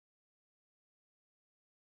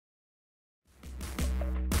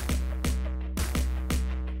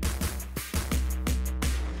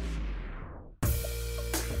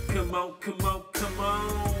Come on, come on, come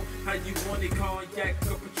on. How you want it, cognac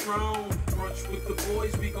or Patron? Brunch with the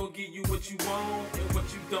boys, we gon' give you what you want. And what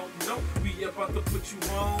you don't know, we about to put you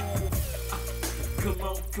on. Come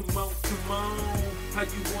on, come on, come on. How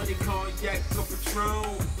you want it, cognac or Patron?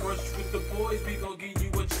 Brunch with the boys, we gon' give you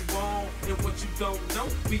what you want. And what you don't know,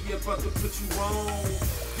 we about to put you on.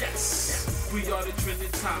 Yes, we are the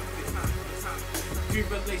trending topic. Your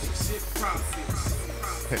relationship profits.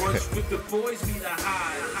 Brunch with the boys, we the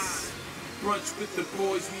hottest. Brunch with the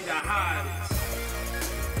boys, we the hottest.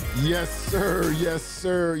 Yes, sir. Yes,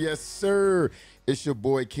 sir. Yes, sir. It's your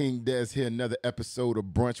boy King Des here. Another episode of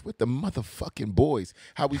Brunch with the motherfucking boys.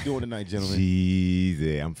 How we doing tonight, gentlemen?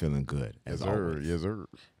 Jeez, I'm feeling good. Yes, sir. Yes, sir.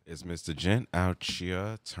 It's Mr. Gent out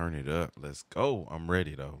here. Turn it up. Let's go. I'm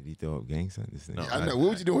ready, though. Did he throw up gangster? This thing? No. I know. What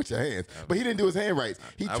would you do with your hands? But he didn't do his hand right.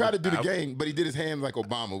 He tried to do the game, but he did his hand like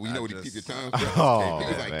Obama. We know when you keep your tongue straight. Oh, He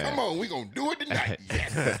was like, man. come on, we going to do it tonight.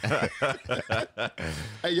 Yes.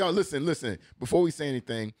 Hey, y'all, listen. Before we say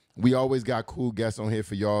anything, we always got cool guests on here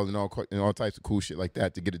for y'all and all types of cool shit like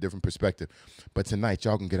that to get a different perspective. But tonight,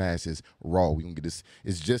 y'all gonna get our asses raw. We gonna get this.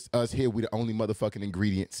 It's just us here. We the only motherfucking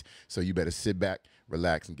ingredients. So you better sit back,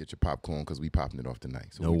 relax, and get your popcorn because we popping it off tonight.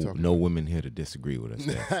 So No women here to disagree with us.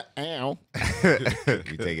 There. Ow.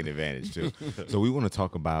 We taking advantage too. So we want to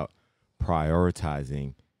talk about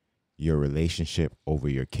prioritizing your relationship over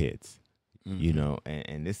your kids. Mm-hmm. You know,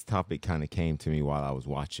 and this topic kind of came to me while I was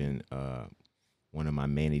watching one of my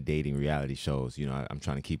many dating reality shows. You know, I'm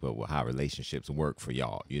trying to keep up with how relationships work for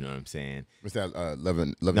y'all. You know what I'm saying? What's that?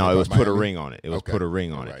 Loving No, it was Miami? Put a Ring on it. It was Okay. Put a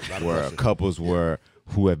Ring on All right. it, Lot of where pressure. couples were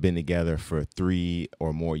who have been together for 3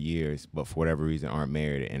 or more years, but for whatever reason aren't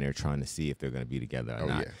married, and they're trying to see if they're going to be together or Oh,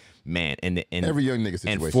 not. yeah. Man, and Every young nigga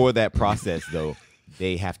situation. and for that process though,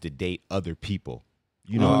 they have to date other people.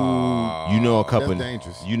 You know a couple. That's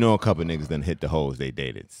dangerous. You know a couple niggas done hit the hoes they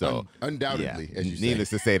dated. So Undoubtedly, yeah, as you say. needless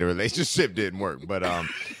to say, the relationship didn't work. But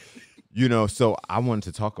you know, so I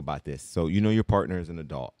wanted to talk about this. So you know, your partner is an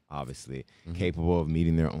adult, obviously capable of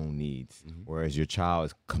meeting their own needs, whereas your child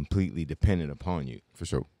is completely dependent upon you. For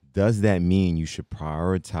sure. Does that mean you should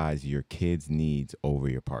prioritize your kids' needs over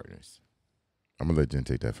your partner's? I'm gonna let Jen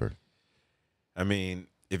take that first. I mean,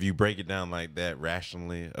 if you break it down like that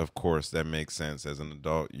rationally, of course, that makes sense. As an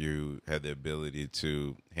adult, you have the ability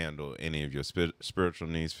to handle any of your spiritual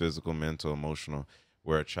needs, physical, mental, emotional,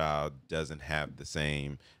 where a child doesn't have the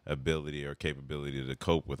same ability or capability to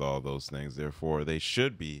cope with all those things. Therefore, they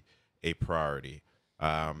should be a priority.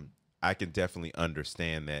 I can definitely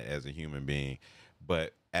understand that as a human being.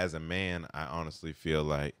 But as a man, I honestly feel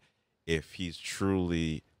like if he's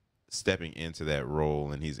truly stepping into that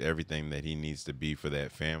role and he's everything that he needs to be for that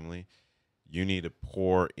family, you need to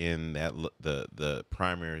pour in that the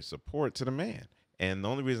primary support to the man. And the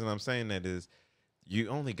only reason I'm saying that is you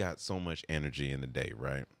only got so much energy in the day,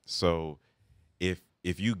 right? So if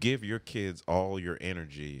you give your kids all your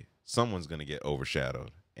energy, someone's going to get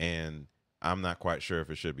overshadowed. And I'm not quite sure if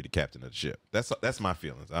it should be the captain of the ship. That's my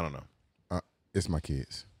feelings. I don't know. It's my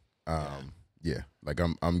kids. Yeah. Like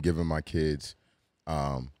I'm giving my kids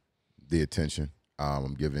the attention.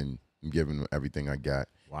 I'm giving them everything I got.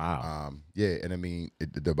 Wow. Yeah, and I mean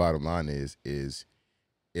the bottom line is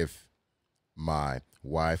if my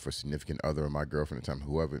wife or significant other or my girlfriend at the time,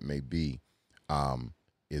 whoever it may be,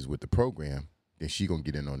 is with the program, then she gonna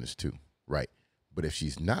get in on this too, right? But if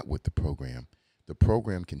she's not with the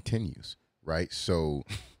program continues, right? So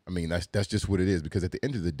I mean that's just what it is, because at the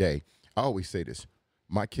end of the day, I always say this: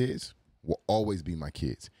 my kids will always be my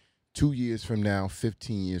kids. 2 years from now,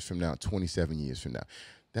 15 years from now, 27 years from now,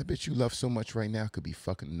 that bitch you love so much right now could be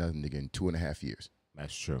fucking another nigga in 2.5 years.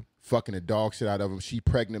 That's true. Fucking the dog shit out of him. She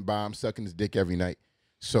pregnant by him, sucking his dick every night.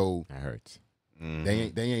 So That hurts.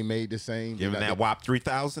 they ain't made the same. Giving that WAP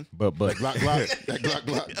 3000. But Glock, that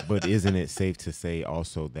Glock. But isn't it safe to say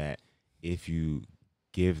also that if you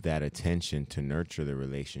give that attention to nurture the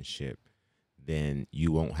relationship, then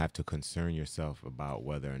you won't have to concern yourself about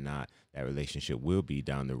whether or not that relationship will be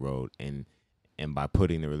down the road. And by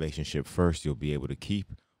putting the relationship first, you'll be able to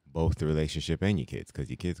keep both the relationship and your kids, because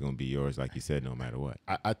your kids going to be yours, like you said, no matter what.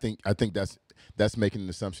 I think that's making an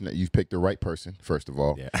assumption that you've picked the right person, first of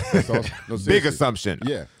all. Yeah. That's also, no, Big seriously. assumption.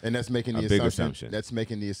 Yeah, and that's making the A big assumption. assumption. That's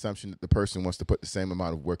making the assumption that the person wants to put the same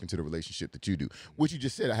amount of work into the relationship that you do, which you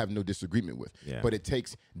just said I have no disagreement with. Yeah. But it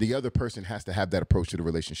takes the other person has to have that approach to the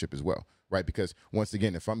relationship as well, right? Because once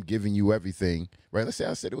again, if I'm giving you everything, right? Let's say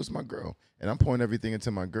I said it was my girl, and I'm pouring everything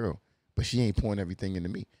into my girl, but she ain't pouring everything into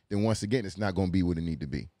me. Then once again, it's not going to be what it need to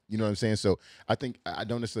be. You know what I'm saying? So I think I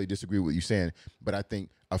don't necessarily disagree with what you're saying, but I think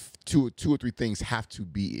two or three things have to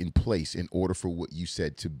be in place in order for what you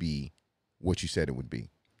said to be what you said it would be.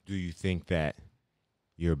 do you think that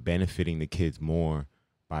you're benefiting the kids more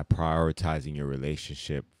by prioritizing your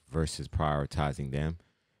relationship versus prioritizing them?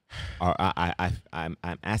 Or I'm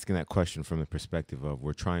asking that question from the perspective of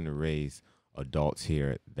we're trying to raise adults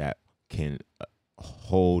here that can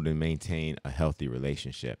hold and maintain a healthy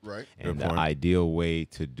relationship. Right. And Good the point. ideal way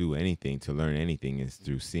to do anything, to learn anything, is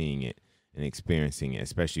through seeing it and experiencing it,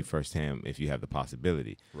 especially firsthand if you have the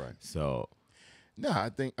possibility. Right. So, No,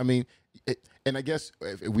 I mean, and I guess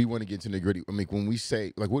if we want to get into the gritty, I mean, when we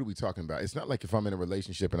say, like, what are we talking about? It's not like if I'm in a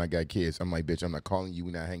relationship and I got kids, I'm like, bitch, I'm not calling you,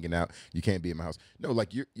 we're not hanging out, you can't be in my house. No,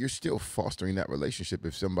 like, you're still fostering that relationship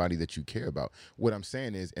if somebody that you care about. What I'm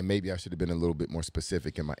saying is, and maybe I should have been a little bit more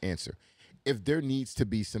specific in my answer, if there needs to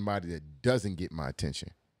be somebody that doesn't get my attention,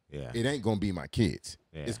 yeah. it ain't going to be my kids.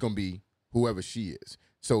 Yeah. It's going to be whoever she is.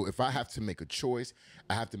 So if I have to make a choice,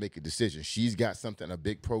 I have to make a decision. She's got something, a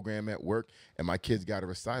big program at work, and my kids got a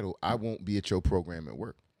recital. I won't be at your program at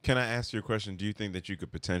work. Can I ask you a question? Do you think that you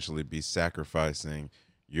could potentially be sacrificing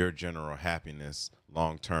your general happiness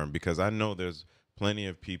long term? Because I know there's plenty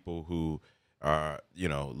of people who are,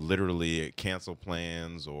 literally cancel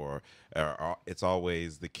plans, or it's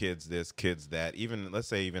always the kids this, kids that. Even, let's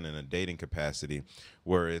say, even in a dating capacity,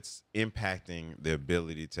 where it's impacting the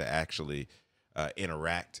ability to actually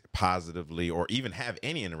interact positively, or even have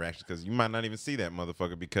any interaction, because you might not even see that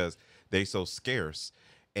motherfucker because they so scarce.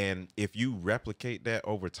 And if you replicate that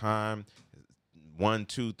over time, 1,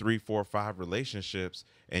 2, 3, 4, 5 relationships,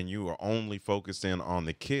 and you are only focused in on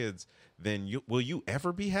the kids, then will you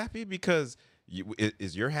ever be happy? Because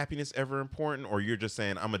is your happiness ever important, or you're just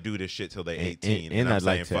saying, I'm gonna do this shit till they're 18 and I'm I'd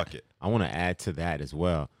saying like to, fuck it? I want to add to that as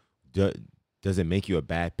well. Does it make you a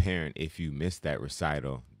bad parent if you miss that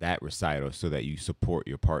recital, so that you support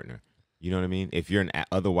your partner? You know what I mean? If you're an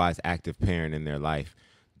otherwise active parent in their life,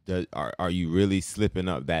 are you really slipping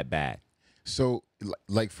up that bad? So,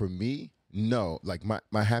 like for me, no, like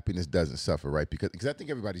my happiness doesn't suffer, right? Because I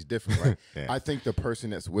think everybody's different, right? Yeah. I think the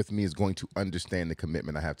person that's with me is going to understand the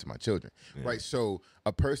commitment I have to my children, right? So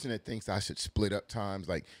a person that thinks I should split up times,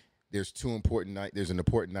 like there's an important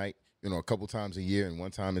night, a couple times a year, and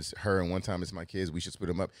one time it's her and one time it's my kids, we should split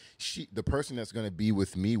them up. The person that's going to be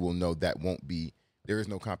with me will know that there is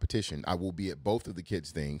no competition. I will be at both of the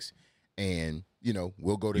kids' things, and,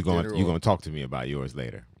 we'll go to dinner. You're going to talk to me about yours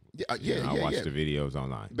later. Yeah, I'll watch the videos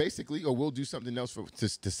online. Basically, or we'll do something else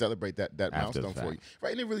to celebrate that milestone for you.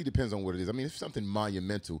 Right, and it really depends on what it is. I mean, if something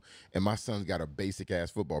monumental and my son's got a basic-ass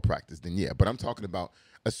football practice, then yeah. But I'm talking about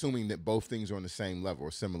assuming that both things are on the same level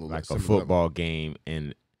or similar. Like similar a football level. game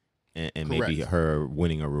and maybe her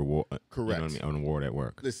winning a reward. Correct. You know what I mean, an award at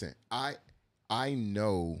work. Listen, I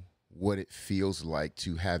know what it feels like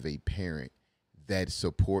to have a parent that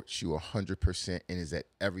supports you 100% and is at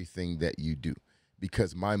everything that you do.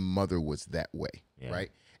 Because my mother was that way,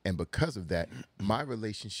 right? And because of that, my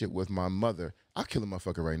relationship with my mother, I'll kill a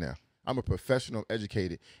motherfucker right now. I'm a professional,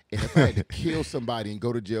 educated, and if I had to kill somebody and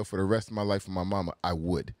go to jail for the rest of my life for my mama, I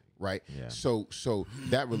would, right? Yeah. So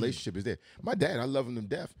that relationship is there. My dad, I love him to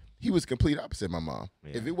death. He was complete opposite of my mom.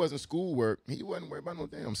 Yeah. If it wasn't schoolwork, he wasn't worried about no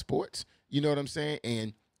damn sports. You know what I'm saying?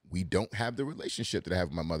 And we don't have the relationship that I have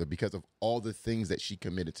with my mother because of all the things that she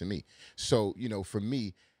committed to me. So, for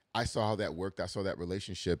me, I saw how that worked. I saw that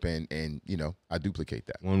relationship, and I duplicate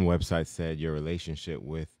that. One website said your relationship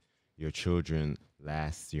with your children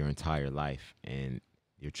lasts your entire life, and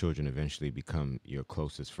your children eventually become your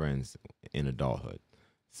closest friends in adulthood.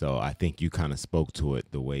 So I think you kind of spoke to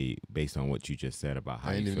it the way, based on what you just said about how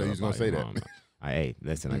I you didn't feel even know you was about gonna your say mom. Hey,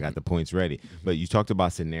 listen, I got the points ready. But you talked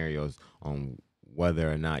about scenarios on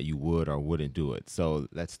whether or not you would or wouldn't do it. So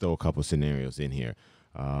let's throw a couple scenarios in here.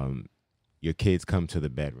 Your kids come to the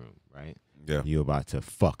bedroom, right? Yeah. You about to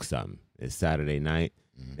fuck something. It's Saturday night.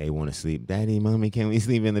 They want to sleep. Daddy, mommy, can we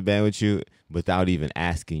sleep in the bed with you? Without even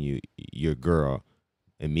asking you, your girl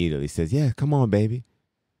immediately says, yeah, come on, baby.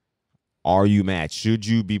 Are you mad? Should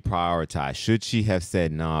you be prioritized? Should she have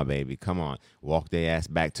said, nah, baby, come on. Walk their ass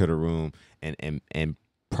back to the room and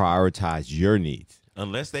prioritize your needs?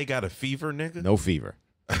 Unless they got a fever, nigga. No fever.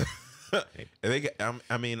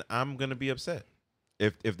 I'm gonna be upset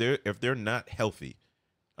if they're not healthy,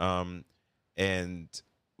 and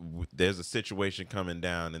there's a situation coming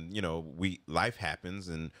down, and life happens,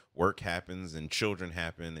 and work happens, and children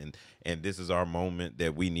happen, and this is our moment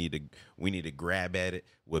that we need to grab at it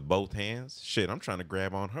with both hands. Shit, I'm trying to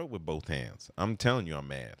grab on her with both hands. I'm telling you, I'm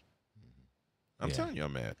mad. I'm telling you,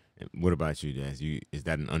 I'm mad. What about you, Daz? Is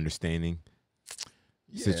that an understanding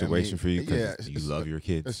Yeah, situation for you? 'Cause yeah, you love your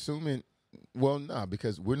kids. Assuming Well, nah,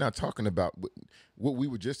 because we're not talking about what we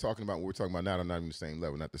were just talking about. What we're talking about now are not even the same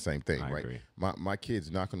level, not the same thing, I right? agree. My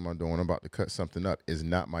kid's knocking on my door and I'm about to cut something up is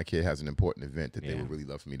not my kid has an important event that they Yeah. would really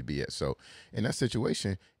love for me to be at. So in that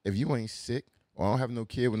situation, if you ain't sick or I don't have no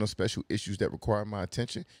kid with no special issues that require my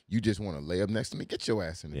attention, you just want to lay up next to me, get your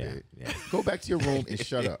ass in the bed. Yeah. Go back to your room and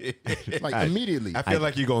shut up. Like immediately. I feel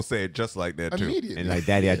like you're gonna say it just like that too. Immediately. And like,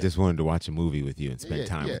 Daddy, I just wanted to watch a movie with you and spend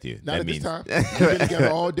time with you. Not That at means this time. You've been together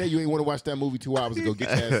all day. You ain't want to watch that movie 2 hours ago. Get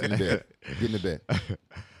your ass in the bed. Get in the bed.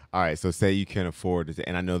 all right. So say you can afford it,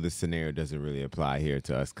 and I know this scenario doesn't really apply here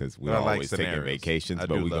to us because we're But I like always taking scenarios. vacations. I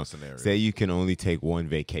but do we love gonna scenarios. say you can only take one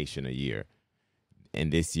vacation a year,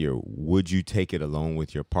 and this year, would you take it alone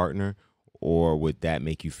with your partner, or would that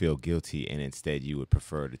make you feel guilty, and instead you would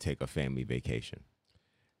prefer to take a family vacation?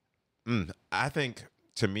 I think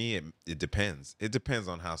to me it depends. It depends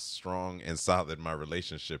on how strong and solid my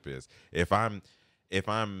relationship is. If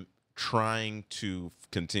I'm trying to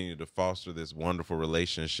continue to foster this wonderful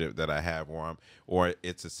relationship that I have, or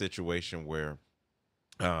it's a situation where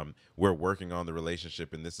we're working on the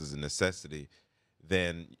relationship and this is a necessity,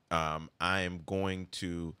 then I am going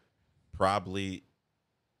to probably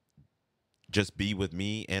just be with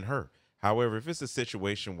me and her. However, if it's a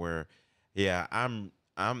situation where,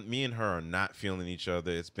 me and her are not feeling each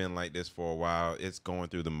other, it's been like this for a while, it's going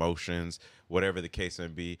through the motions, whatever the case may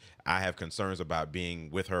be, I have concerns about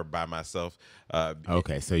being with her by myself.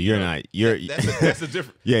 Okay, so you're not you're that's a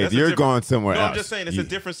different. yeah, that's a you're different- going somewhere No, else. I'm just saying it's You- a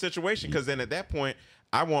different situation because then at that point,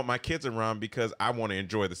 I want my kids around because I want to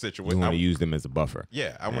enjoy the You situation. want to use them as a buffer.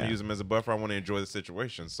 Yeah, I want Yeah. to use them as a buffer. I want to enjoy the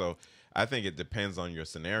situation. So I think it depends on your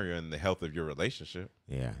scenario and the health of your relationship.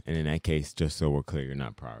 Yeah, and in that case, just so we're clear, you're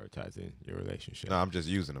not prioritizing your relationship. No, I'm just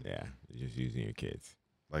using them Yeah, you're just using your kids.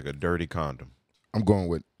 like a dirty condom. I'm going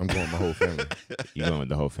with my whole family. You're going with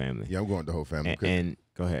the whole family. Yeah, I'm going with the whole family. And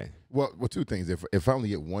go ahead. Well, two things. If I only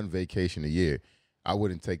get one vacation a year, I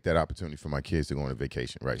wouldn't take that opportunity for my kids to go on a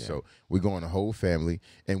vacation, right? Yeah. So we're going the whole family,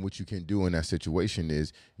 and what you can do in that situation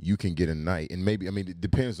is you can get a night, and maybe, I mean, it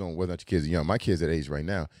depends on whether or not your kids are young. My kids at age right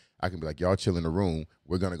now, I can be like, y'all chill in the room.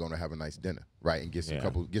 We're gonna go and have a nice dinner, right? And get some Yeah.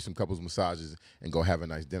 couples massages and go have a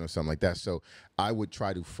nice dinner, something like that. So I would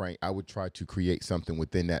try to create something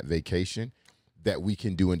within that vacation that we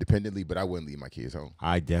can do independently, but I wouldn't leave my kids home.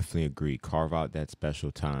 I definitely agree. Carve out that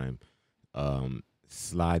special time.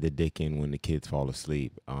 Slide the dick in when the kids fall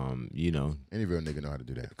asleep. You know, Any real nigga know how to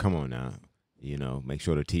do that. come on now. You know, make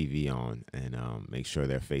sure the TV on and make sure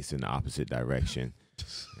they're facing the opposite direction.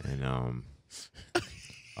 And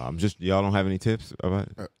I'm just y'all don't have any tips about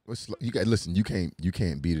it? You got listen. You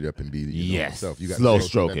can't beat it up and beat it. Yes. Yourself. You got Slow to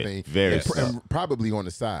stroke that it. thing. Very and, slow. and probably on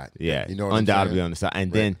the side. Yeah, you know what undoubtedly I'm on the side,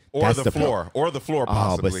 and Right. then Or that's the floor. Or the floor, Oh,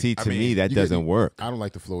 possibly. but see, to I mean, me that you get- doesn't work. I don't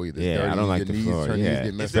like the floor either. It's Yeah, dirty. I don't like Your the knees floor. turn- knees Yeah,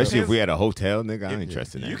 get messed especially up. if we at a hotel, nigga. I ain't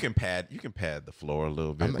interested in you that. can pad the floor a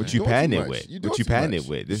little bit. I'm man. What you doing too padding it much. with? You doing What you too padding much. it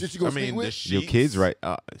with? The shit you gonna I mean, sleep the with? sheets. Your kids, right?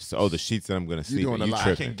 So the sheets that I'm gonna sleep doing in. a You lot.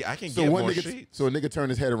 tripping? I can So get one more nigga, sheets. so a nigga turn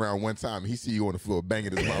his head around one time, he see you on the floor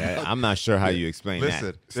banging his mouth. I'm not sure how you explain Listen,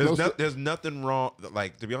 that. there's nothing wrong.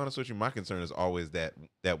 Like, to be honest with you, my concern is always that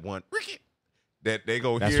one that they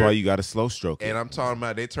go That's here. why you got to slow stroke it. And I'm talking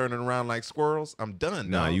about they turning around like squirrels. I'm done.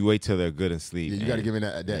 Nah, dog. you wait till they're good and sleep. Yeah, you got to and- give me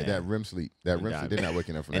that yeah. REM sleep. That REM sleep. They're not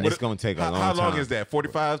waking up from And that. it's gonna take a long How long time. is that?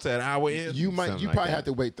 45 to an hour in? You something you like probably that. have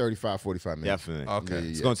to wait 35, 45 minutes. Definitely. Okay. Yeah,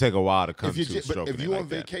 It's yeah. gonna take a while to come If you to but stroking if it you like on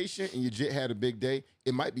that. vacation and your jit had a big day,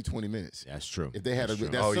 it might be 20 minutes. That's true. If they had That's true.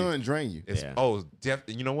 that Oh, yeah. sun drain you. It's, Yeah.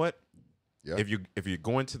 You know what? Yeah. If you're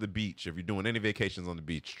going to the beach, if you're doing any vacations on the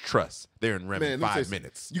beach, trust they're in REM Man, in let me tell 5 you,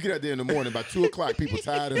 minutes. You get out there in the morning by 2 o'clock, people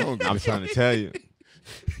tired and hungry. I'm trying to tell you.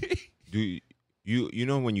 Do you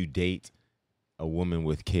know when you date a woman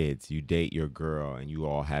with kids, you date your girl and you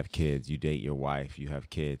all have kids, you date your wife, you have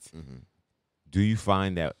kids. Mm-hmm. Do you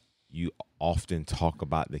find that you often talk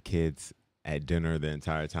about the kids at dinner the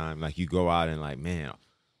entire time? Like you go out and like, man,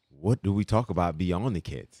 what do we talk about beyond the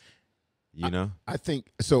kids? You know? I think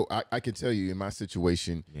so. I can tell you in my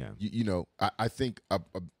situation, Yeah. you know, I think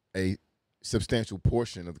a substantial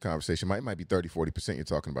portion of the conversation might be 30-40% you're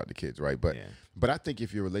talking about the kids, right? But Yeah. but I think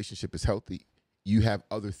if your relationship is healthy, you have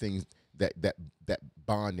other things that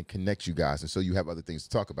bond and connect you guys, and so you have other things to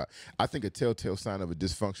talk about. I think a telltale sign of a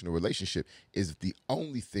dysfunctional relationship is the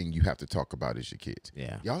only thing you have to talk about is your kids.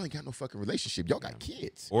 Yeah. Y'all ain't got no fucking relationship. Y'all got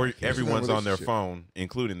kids. Or There's no everyone's on their relationship. phone,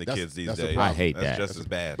 including the That's- kids these that's a days. problem. I hate That's that. just as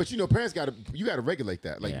bad. But you know, parents got to regulate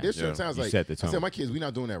that. Like Yeah. there's certain Yeah. times You like set the I said, tone. my kids, we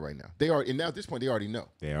not doing that right now. They are, and now at this point they already know.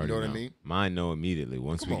 They already you know what I mean? Mine know immediately.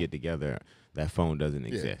 Once Come we on. get together, that phone doesn't Yeah,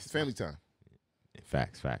 exist. it's family time.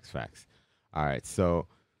 Facts. All right. So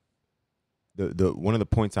the one of the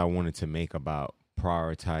points I wanted to make about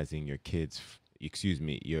prioritizing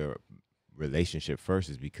your relationship first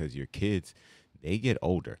is because your kids, they get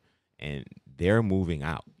older and they're moving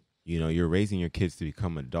out. You know, you're raising your kids to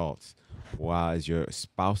become adults, while your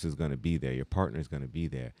spouse is going to be there, your partner is going to be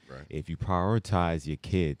there. Right. If you prioritize your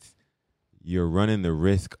kids, you're running the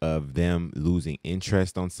risk of them losing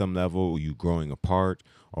interest on some level, you growing apart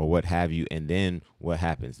or what have you. And then what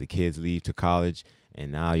happens? The kids leave to college,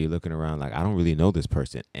 and now you're looking around like, I don't really know this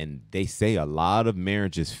person. And they say a lot of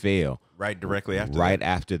marriages fail directly after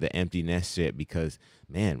after the empty nest shit, because,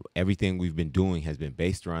 man, everything we've been doing has been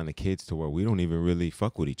based around the kids to where we don't even really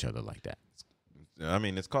fuck with each other like that. I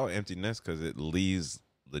mean, it's called empty nest because it leaves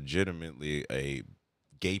legitimately a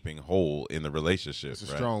gaping hole in the relationship. It's a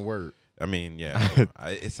right? strong word. I mean, yeah,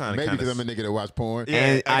 it sounded Maybe kind because of. I'm a nigga that watch porn.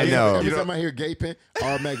 And I know. Every time I hear gaping,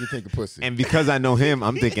 I automatically think of pussy. And because I know him,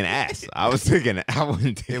 I'm thinking ass. I was thinking, I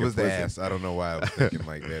wasn't thinking It was the pussy. ass. I don't know why I was thinking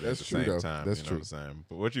like that That's at the true, same though. time. That's you know true. What I'm saying?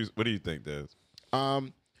 But what do you think,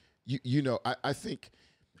 Des? You know, I think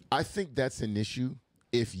that's an issue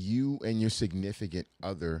if you and your significant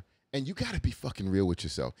other, and you got to be fucking real with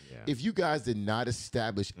yourself. Yeah. If you guys did not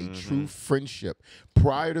establish a true friendship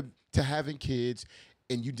prior to having kids,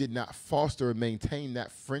 and you did not foster or maintain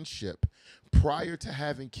that friendship prior to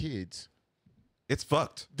having kids, It's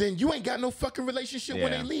fucked. then you ain't got no fucking relationship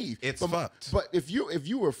when Yeah. they leave. It's but, fucked. But if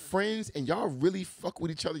you were friends and y'all really fuck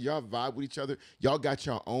with each other, y'all vibe with each other, y'all got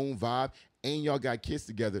your own vibe, and y'all got kids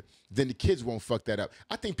together, then the kids won't fuck that up.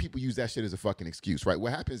 I think people use that shit as a fucking excuse, right?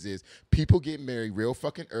 What happens is people get married real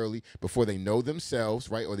fucking early before they know themselves,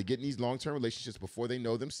 right? Or they get in these long-term relationships before they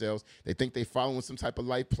know themselves. They think they following some type of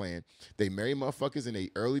life plan. They marry motherfuckers in their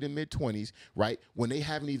early to mid-20s, right? When they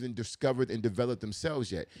haven't even discovered and developed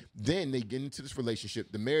themselves yet. Then they get into this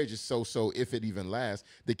relationship. The marriage is so-so, if it even lasts.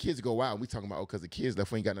 The kids go out, and we talking about, because the kids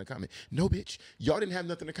left, we ain't got nothing in common. No, bitch. Y'all didn't have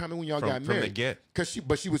nothing in common when y'all got married. From the get.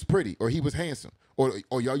 But she was pretty, or he was handsome, or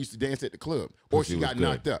y'all used to dance at the club, or Pussy she was got good.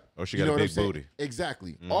 knocked up, Or she You got know a what I'm big saying? booty.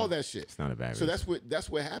 Exactly, all that shit. It's not a bad So reason. that's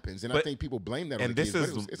what happens, and I But- think people blame that on And the this kids.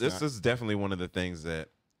 is this is definitely one of the things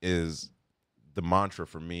that is the mantra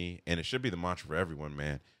for me, and it should be the mantra for everyone,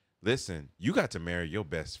 man. Listen, you got to marry your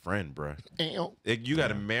best friend, bruh. You got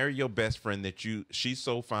to marry your best friend that she's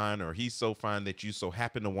so fine or he's so fine that you so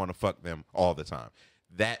happen to want to fuck them all the time.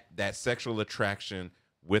 That sexual attraction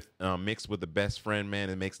with mixed with the best friend,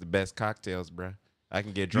 man, it makes the best cocktails, bruh. I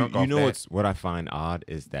can get drunk off you know that. what I find odd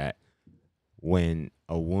is that when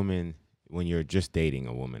you're just dating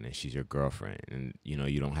a woman and she's your girlfriend, and you know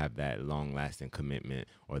you don't have that long lasting commitment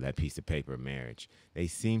or that piece of paper marriage, they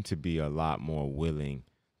seem to be a lot more willing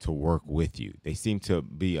to work with you. They seem to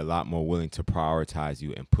be a lot more willing to prioritize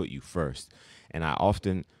you and put you first. And I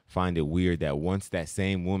often find it weird that once that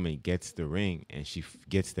same woman gets the ring and she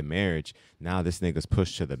gets the marriage, now this nigga's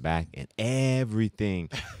pushed to the back and everything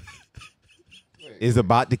is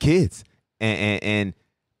about the kids. And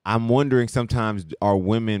I'm wondering sometimes, are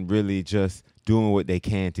women really just doing what they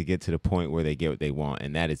can to get to the point where they get what they want?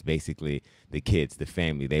 And that is basically the kids, the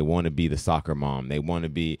family. They want to be the soccer mom. They want to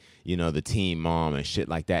be, the team mom and shit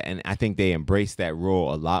like that. And I think they embrace that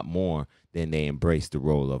role a lot more than they embrace the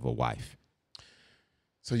role of a wife.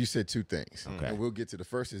 So you said two things, Okay. and we'll get to the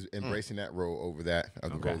first is embracing that role over that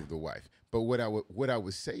of the Okay. role of the wife. But what I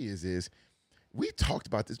would say is we talked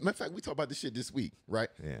about this. Matter of fact, we talked about this shit this week, right?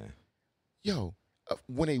 Yeah. Yo,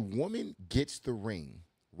 when a woman gets the ring,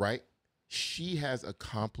 right, she has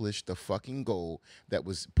accomplished the fucking goal that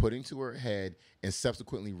was put into her head and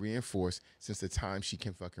subsequently reinforced since the time she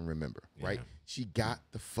can fucking remember, right? Yeah. She got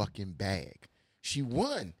the fucking bag. She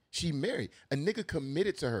won. She married. A nigga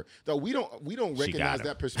committed to her. Though we don't She recognize got him.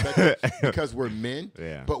 that perspective because we're men.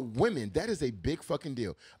 Yeah. But women, that is a big fucking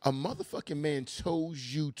deal. A motherfucking man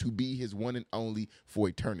chose you to be his one and only for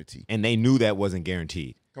eternity. And they knew that wasn't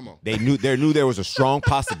guaranteed. Come on. They knew there was a strong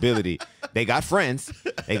possibility. They got friends,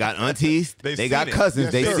 they got aunties, They they got seen it. cousins,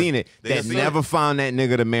 Yes, they sir. seen it. They That seen never found that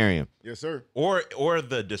nigga to marry him. Yes, sir. Or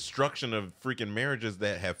the destruction of freaking marriages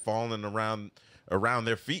that have fallen around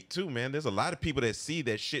their feet too, man. There's a lot of people that see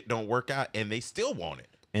that shit don't work out and they still want it.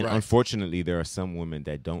 And Right. unfortunately, there are some women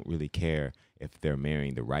that don't really care if they're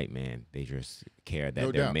marrying the right man. They just care that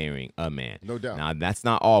No they're doubt. marrying a man. No doubt. Now, that's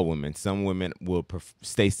not all women. Some women will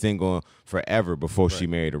stay single forever before she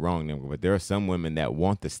married the wrong nigga. But there are some women that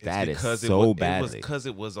want the status so badly. Because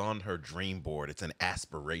it was on her dream board. It's an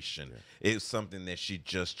aspiration. It's something that she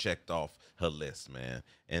just checked off her list, man.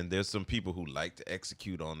 And there's some people who like to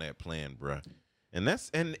execute on that plan, bruh. And that's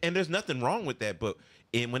and there's nothing wrong with that. But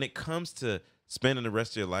when it comes to spending the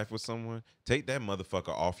rest of your life with someone, take that motherfucker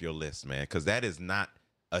off your list, man, because that is not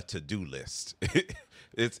a to-do list.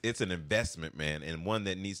 It's an investment, man, and one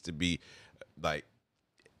that needs to be like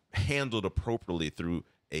handled appropriately through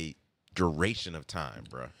a duration of time,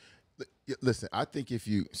 bro. Listen, I think if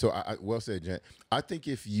you, well said, Jen. I think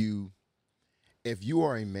if you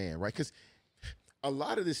are a man, right? Because a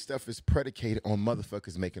lot of this stuff is predicated on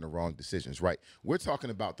motherfuckers making the wrong decisions, right? We're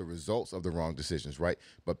talking about the results of the wrong decisions, right?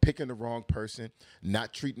 But picking the wrong person,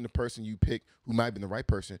 not treating the person you pick, who might have been the right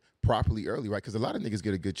person, properly early, right? Because a lot of niggas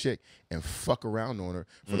get a good chick and fuck around on her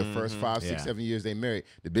for the first 5, 6, 7 years they married.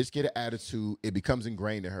 The bitch get an attitude. It becomes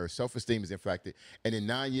ingrained in her. Self-esteem is inflected. And then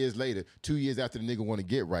 9 years later, 2 years after the nigga want to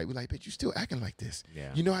get right, we're like, bitch, you still acting like this.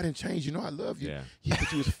 Yeah. You know I didn't change. You know I love you. Yeah.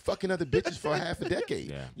 But you was fucking other bitches for half a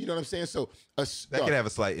decade. Yeah. You know what I'm saying? So That could have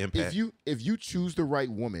a slight impact. if you choose the right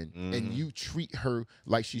woman and you treat her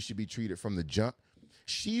like she should be treated from the jump,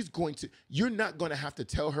 you're not going to have to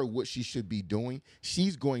tell her what she should be doing.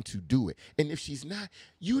 She's going to do it. And if she's not,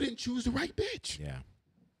 you didn't choose the right bitch.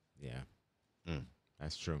 Yeah.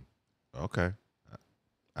 That's true. Okay.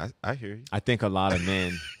 I hear you. I think a lot of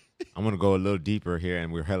men, I'm going to go a little deeper here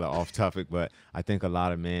and we're hella off topic, but I think a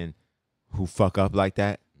lot of men who fuck up like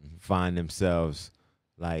that find themselves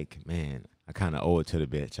like, man, I kind of owe it to the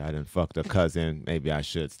bitch. I done fucked a cousin. Maybe I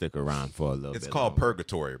should stick around for a little bit. It's called longer.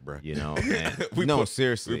 Purgatory, bro. You know, and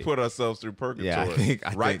seriously. We put ourselves through purgatory. Yeah, I think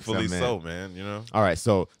rightfully so, man. You know. All right,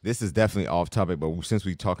 so this is definitely off topic, but since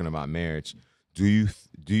we're talking about marriage, do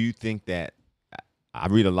you think that I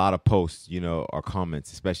read a lot of posts, you know, or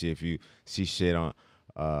comments, especially if you see shit on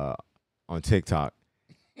TikTok.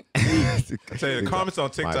 I tell you, the comments on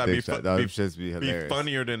TikTok be hilarious.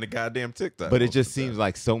 funnier than the goddamn TikTok. But it just seems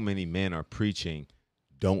like so many men are preaching,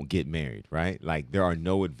 don't get married, right? Like there are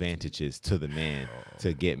no advantages to the man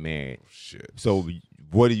to get married. Shit. So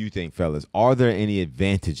what do you think, fellas? Are there any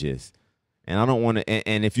advantages? And I don't want to,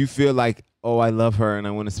 and if you feel like, oh, I love her and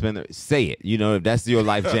I want to spend it, say it. You know, if that's your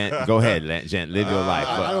life, Jen, go ahead, Jen, live your life.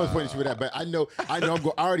 I don't point you with that, but I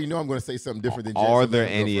already know I'm going to say something different than Jen. Are there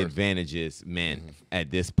any advantages, men, at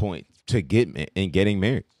this point to getting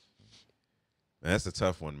married? That's a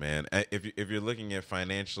tough one, man. If you're looking at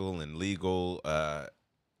financial and legal,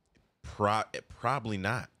 probably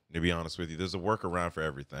not. To be honest with you, there's a workaround for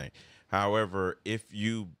everything. However, if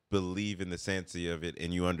you believe in the sanctity of it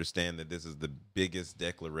and you understand that this is the biggest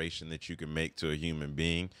declaration that you can make to a human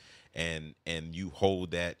being, and you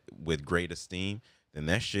hold that with great esteem, then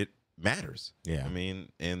that shit matters. Yeah. I mean,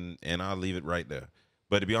 and I'll leave it right there.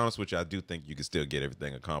 But to be honest with you, I do think you can still get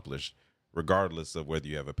everything accomplished, regardless of whether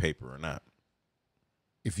you have a paper or not.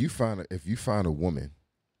 If you find a woman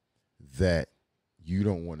that you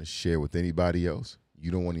don't want to share with anybody else,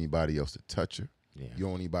 you don't want anybody else to touch her. Yeah. You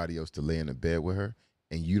don't want anybody else to lay in the bed with her,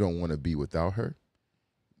 and you don't want to be without her.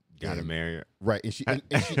 Gotta marry her, right?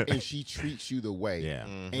 And she treats you the way, yeah.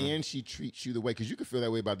 And she treats you the way because you can feel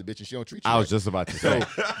that way about the bitch, and she don't treat you. I right. was just about to say,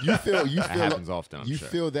 you feel that happens often. You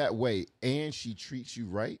feel that way, and she treats you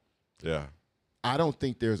right. Yeah, I don't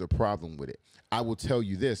think there's a problem with it. I will tell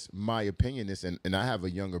you this, my opinion is, and I have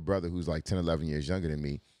a younger brother who's like 10, 11 years younger than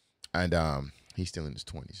me, and he's still in his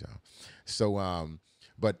 20s, y'all. So,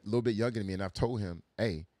 but a little bit younger than me, and I've told him,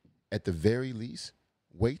 hey, at the very least,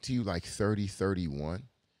 wait till you like 30, 31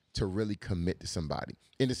 to really commit to somebody.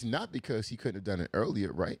 And it's not because he couldn't have done it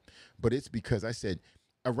earlier, right? But it's because I said,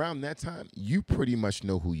 around that time, you pretty much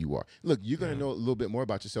know who you are. Look, you're going to know a little bit more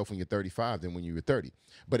about yourself when you're 35 than when you were 30.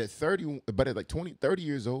 But at like 20, 30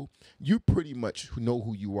 years old, you pretty much know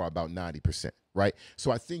who you are about 90%, right?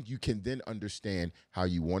 So I think you can then understand how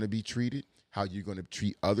you want to be treated, how you're going to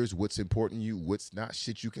treat others, what's important to you, what's not,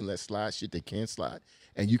 shit you can let slide, shit they can't slide,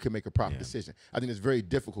 and you can make a proper decision. I think it's very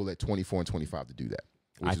difficult at 24 and 25 to do that.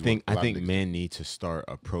 I think men need to start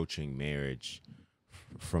approaching marriage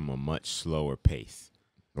from a much slower pace.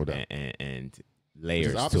 No doubt. And layers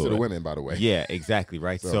Which is opposite to it. of women, by the way. Yeah, exactly,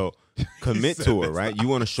 right? So commit to it, right? You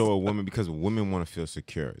want to show a woman because women want to feel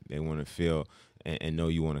secure. They want to feel and know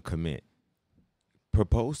you want to commit.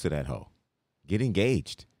 Propose to that hoe. Get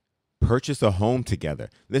engaged. Purchase a home together.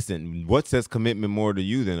 Listen, what says commitment more to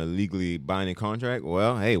you than a legally binding contract?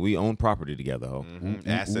 Well, hey, we own property together, ho.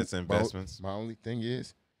 Assets, investments. My only thing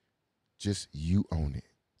is, just you own it.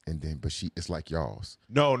 And then, but it's like y'all's.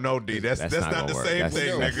 No, D. That's not the same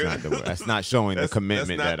thing, nigga. That's not showing the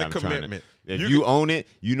commitment that's not that I'm commitment. trying to. If you own it,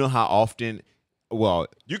 you know how often. Well,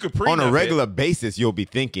 you could on a regular basis, you'll be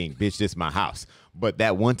thinking, "Bitch, this is my house." But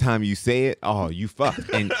that one time you say it, oh, you fucked,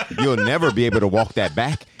 and you'll never be able to walk that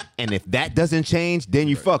back. And if that doesn't change, then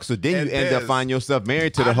you fuck. So then you end up finding yourself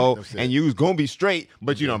married to the hoe, and you was gonna be straight,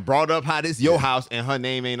 but you done brought up how this your house and her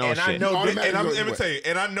name ain't on shit. I know, let me tell you,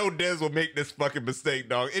 and I know Des will make this fucking mistake,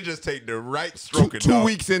 dog. It just take the right stroke. 2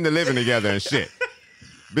 weeks into living together and shit.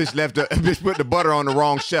 Bitch put the butter on the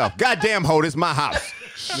wrong shelf. Goddamn, ho, this my house.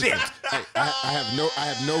 Shit. Hey, I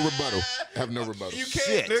have no rebuttal. I have no rebuttal. You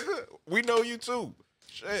Shit. can't, nigga. We know you too.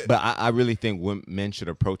 Shit. But I really think men should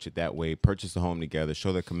approach it that way. Purchase a home together,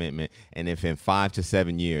 show their commitment, and if in 5 to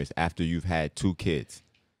 7 years after you've had 2 kids,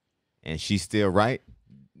 and she's still right,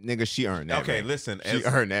 nigga, she earned that. Okay, ring. listen, she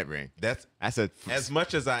earned that ring. That's as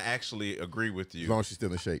much as I actually agree with you. As long as she's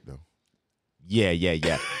still in shape, though. Yeah.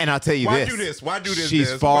 And I'll tell you Why this. do this? Why do this?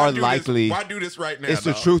 She's Des? far Why do likely. This? Why do this right now? It's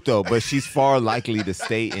the dog? truth though, but she's far likely to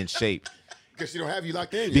stay in shape Because she don't have you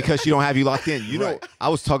locked in yet. because she don't have you locked in. You know, Right. I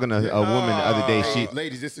was talking to a woman the other day. Hey, She,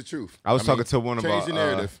 ladies, it's the truth. I was talking to one of change the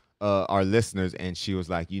narrative. our listeners, and she was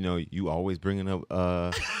like, you know, you always bringing up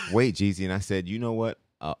weight, Jeezy, and I said, you know what?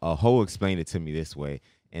 A hoe explained it to me this way,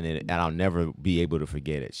 and I'll never be able to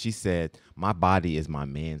forget it. She said, my body is my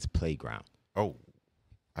man's playground. Oh,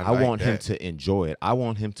 I like want him that. to enjoy it. I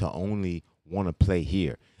want him to only want to play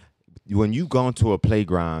here. When you go into a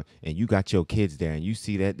playground and you got your kids there and you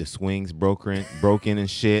see that the swings broken and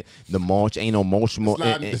shit, the mulch ain't no mulch.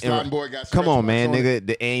 The sliding board got Come stretch on, man, marks on nigga.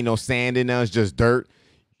 There ain't no sand in there. It's just dirt.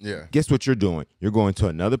 Yeah. Guess what you're doing? You're going to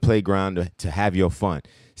another playground to have your fun.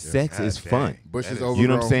 Sex is God fun. dang. Bushes That is- You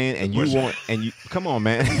know what overgrown. I'm saying? And you come on,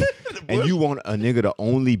 man. And you want a nigga to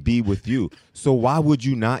only be with you. So why would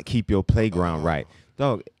you not keep your playground right?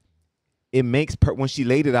 Dog, it makes when she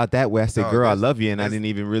laid it out that way, I said, Dog, girl, I that's- love you, and I that's- didn't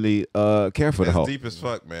even really care for the That's hoe. deep as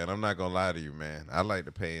fuck, man. I'm not gonna lie to you, man. I like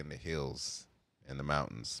to pay in the hills and the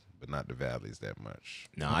mountains, but not the valleys that much.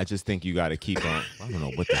 No, I just think you got to keep on. I don't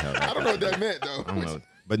know what the hell. I don't know what that meant, though. I don't know.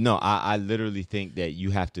 But no, I literally think that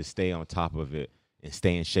you have to stay on top of it and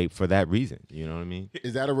stay in shape for that reason. You know what I mean?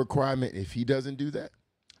 Is that a requirement if he doesn't do that?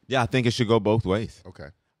 Yeah, I think it should go both ways. Okay.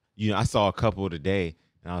 You know, I saw a couple today,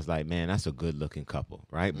 and I was like, man, that's a good looking couple,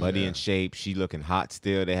 right? Buddy Yeah. in shape, she looking hot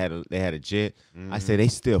still. They had a jet. I say they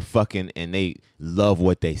still fucking and they love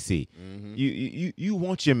what they see. You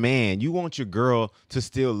want your man, you want your girl to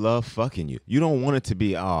still love fucking you. You don't want it to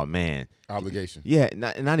be, oh man, Obligation. yeah,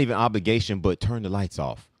 not even obligation, but turn the lights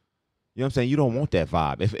off. You know what I'm saying? You don't want that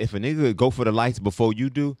vibe. If a nigga go for the lights before you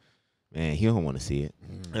do, man, he don't want to see it.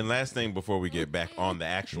 And last thing before we get back on the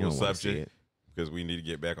He actual don't wanna see subject, it. because we need to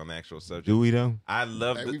get back on the actual subject. Do we though? I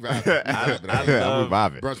love Hey, the, we vibing. I Yeah, love we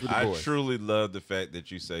vibing. Brunch with the I boys. truly love the fact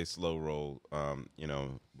that you say slow roll. You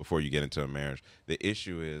know, before you get into a marriage, the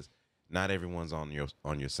issue is not everyone's on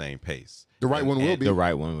your same pace. The right one will And be. The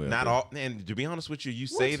right one will. Not be. all. And to be honest with you, you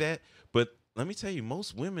say that, but let me tell you,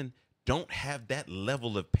 most women don't have that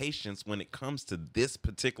level of patience when it comes to this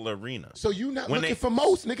particular arena. So you not When looking they- for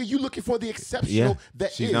most, nigga. You looking for the exceptional Yeah,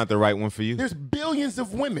 that she's is. not the right one for you. There's billions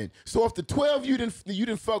of women. So if the 12 you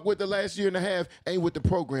didn't fuck with the last year and a half ain't with the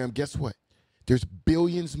program, guess what? There's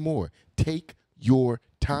billions more. Take your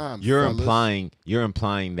time. You're fellas.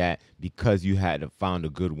 implying that because you had found a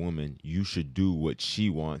good woman, you should do what she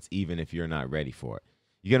wants, even if you're not ready for it.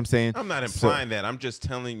 You get what I'm saying? I'm not So- implying that. I'm just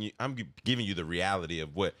telling you. I'm giving you the reality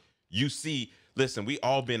of what you see. Listen, we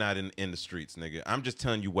all been out in the streets, nigga. I'm just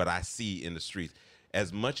telling you what I see in the streets.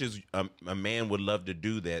 As much as a man would love to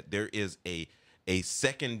do that, there is a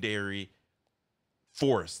secondary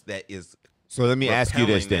force that is. So let me ask you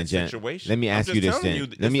this repelling then, that Jen. situation. Let me I'm ask just you this, telling Jen. you,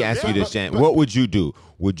 Let it's me the ask you this, reality. Jen. What would you do?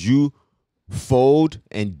 Would you fold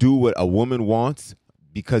and do what a woman wants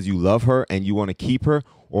because you love her and you want to keep her,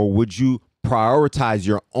 or would you prioritize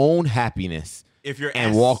your own happiness If you're and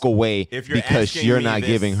ask- walk away if you're because asking you're me not this-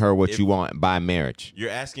 giving her what if- you want by marriage? You're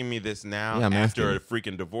asking me this now Yeah, I'm after asking a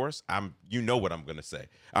freaking divorce. You know what I'm gonna say.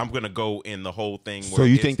 I'm gonna go in the whole thing. So where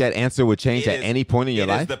you it's- think that answer would change it at is- any point in your it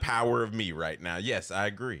is life? the power of me right now. Yes, I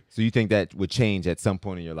agree. So you think that would change at some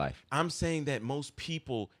point in your life? I'm saying that most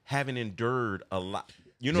people haven't endured a lot.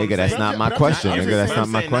 You know, Nigga, what I'm that's saying? not my But I'm question. just- Nigga, I'm that's just not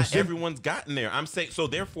I'm my saying question. Not everyone's gotten there. I'm saying so.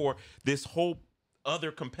 Therefore, this whole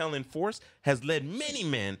other compelling force has led many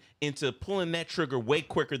men into pulling that trigger way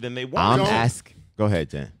quicker than they want. I'm Don't- asking. Go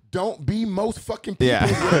ahead, Jen. Don't be most fucking people. Yeah.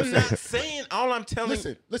 is what I'm I'm not saying. saying. All I'm telling.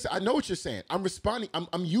 Listen, I know what you're saying. I'm responding.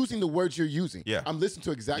 I'm using the words you're using. Yeah. I'm listening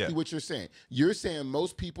to exactly Yeah. what you're saying. You're saying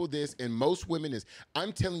most people this and most women this.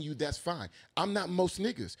 I'm telling you that's fine. I'm not most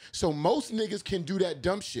niggas. So most niggas can do that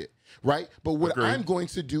dumb shit, right? But what Agreed. I'm going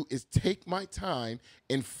to do is take my time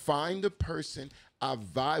and find the person I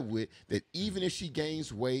vibe with, that even if she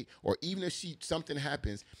gains weight or even if something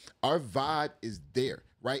happens, our vibe is there,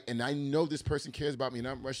 right? And I know this person cares about me and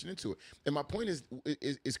I'm rushing into it. And my point is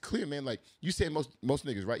clear, man. Like you said, most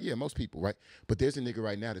niggas, right? Yeah, most people, right? But there's a nigga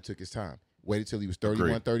right now that took his time. waited till he was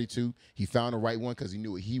 31, 32. He found the right one because he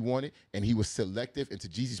knew what he wanted, and he was selective. And to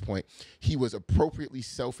Jeezy's point, he was appropriately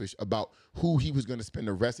selfish about who he was going to spend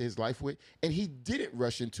the rest of his life with, and he didn't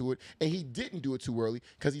rush into it, and he didn't do it too early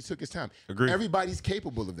because he took his time. Agreed. Everybody's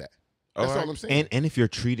capable of that. That's all I'm saying. And if you're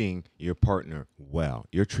treating your partner well,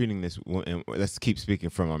 you're treating this, and let's keep speaking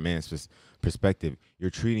from a man's perspective, you're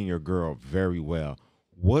treating your girl very well.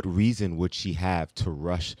 What reason would she have to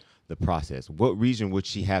rush the process? What reason would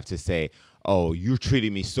she have to say, oh, you're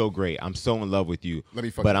treating me so great, I'm so in love with you,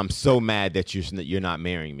 but I'm so mad that you're not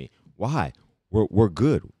marrying me? Why? We're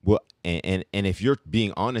good. Well, and if you're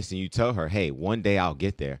being honest and you tell her, hey, one day I'll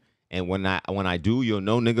get there. And when I do, you'll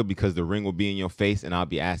know, nigga, because the ring will be in your face and I'll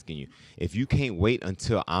be asking you. If you can't wait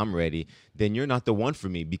until I'm ready, then you're not the one for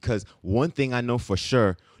me. Because one thing I know for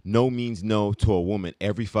sure, no means no to a woman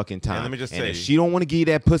every fucking time. And let me just say, if she don't want to give you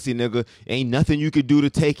that pussy, nigga, ain't nothing you could do to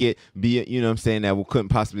take it. Be it, you know what I'm saying, that couldn't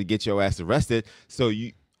possibly get your ass arrested. So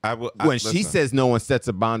when she says no one sets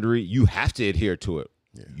a boundary, you have to adhere to it.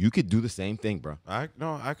 Yeah. You could do the same thing, bro. I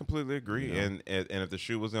completely agree. Yeah. And if the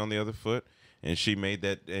shoe was on the other foot, and she made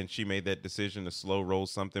that decision to slow roll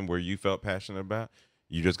something where you felt passionate about,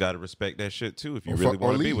 you just got to respect that shit too. If you really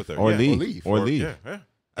want to be with her, or leave. Yeah.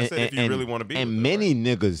 I said if you really want to be with her. And many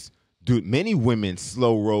niggas, dude, many women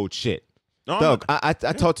slow rolled shit. No, Doug, I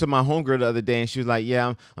talked to my homegirl the other day, and she was like,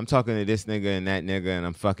 yeah, I'm talking to this nigga and that nigga, and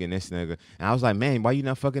I'm fucking this nigga. And I was like, man, why you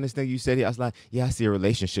not fucking this nigga? You said he. I was like, yeah, I see a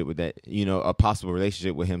relationship with that, a possible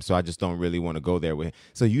relationship with him, so I just don't really want to go there with him.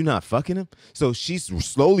 So you not fucking him? So she's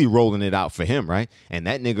slowly rolling it out for him, right? And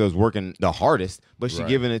that nigga is working the hardest, but she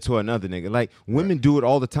giving it to another nigga. Like, women do it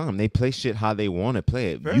all the time. They play shit how they want to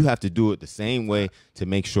play it. Fair. You have to do it the same way to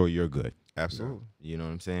make sure you're good. Absolutely. You know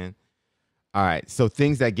what I'm saying? All right, so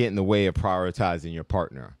things that get in the way of prioritizing your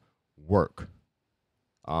partner. Work.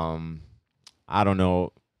 I don't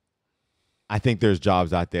know. I think there's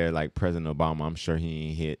jobs out there like President Obama. I'm sure he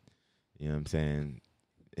ain't hit, you know what I'm saying,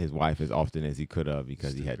 his wife as often as he could have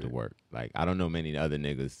because he had to work. Like, I don't know many other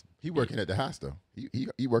niggas. He working at the house, though.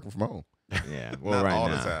 He working from home. Yeah, well, not right all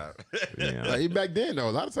now. the time. Yeah. Like, even back then, though,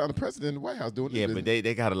 a lot of time the president in the White House doing Yeah, this but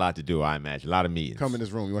they got a lot to do, I imagine. A lot of meetings. Come in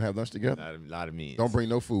this room. You want to have lunch together? A lot of meetings. Don't bring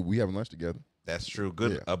no food. We having lunch together. That's true.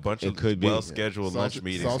 Good. Yeah. A bunch of could be. well-scheduled lunch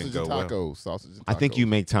meetings can go well. Sausage and tacos. I think you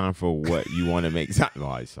make time for what you want to make time.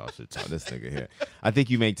 Oh, sausage. This nigga here. I think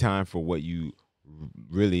you make time for what you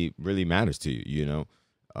really, really matters to you,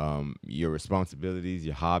 your responsibilities,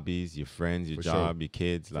 your hobbies, your friends, your job, your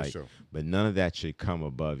kids. Like, but none of that should come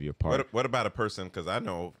above your part. What about a person? Because I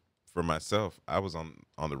know for myself, I was on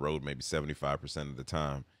the road maybe 75% of the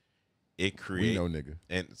time. It created, we know, nigga,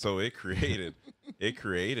 and so it created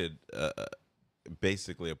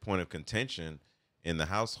basically a point of contention in the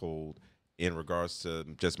household in regards to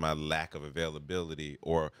just my lack of availability,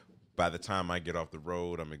 or by the time I get off the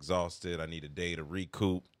road, I'm exhausted. I need a day to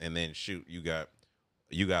recoup, and then shoot, you got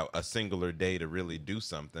a singular day to really do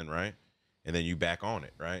something, right? And then you back on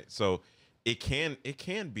it, right? So it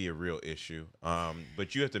can be a real issue,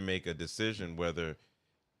 but you have to make a decision whether,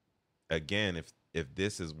 again, if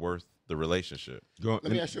this is worth the relationship. Let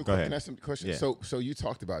me ask you a question. Can I ask some questions? Yeah. So you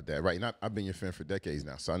talked about that, right? And I've been your friend for decades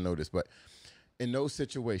now, so I know this. But in those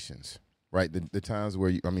situations, right, the times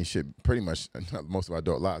where pretty much not most of our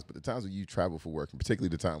adult lives, but the times where you travel for work, and particularly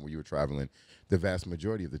the time where you were traveling, the vast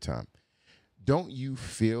majority of the time, don't you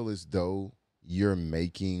feel as though you're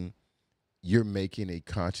making a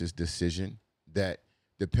conscious decision that,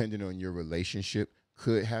 depending on your relationship,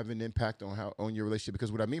 could have an impact on your relationship?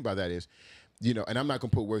 Because what I mean by that is, and I'm not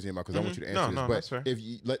gonna put words in your mouth because I want you to answer this. But that's fair. if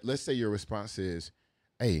you let's say your response is,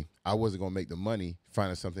 "Hey, I wasn't gonna make the money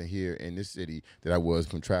finding something here in this city that I was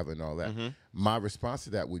from traveling and all that," my response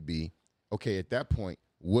to that would be, "Okay, at that point,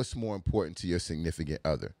 what's more important to your significant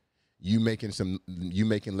other? You making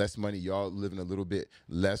less money, y'all living a little bit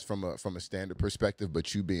less from a standard perspective,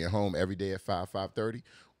 but you being home every day at 5:30,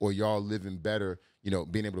 or y'all living better,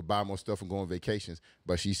 being able to buy more stuff and go on vacations,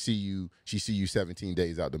 but she see you 17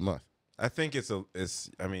 days out the month." I think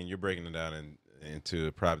you're breaking it down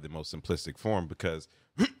into probably the most simplistic form, because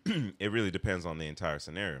it really depends on the entire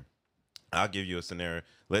scenario. I'll give you a scenario.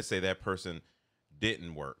 Let's say that person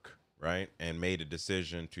didn't work, right, and made a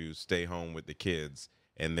decision to stay home with the kids,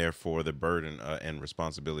 and therefore the burden and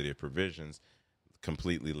responsibility of provisions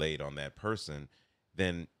completely laid on that person.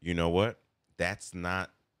 Then you know what? That's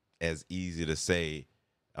not as easy to say.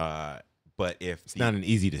 But if it's not an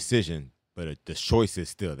easy decision, but the choice is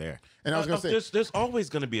still there. And I was going to say, there's always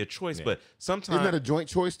going to be a choice, but sometimes isn't that a joint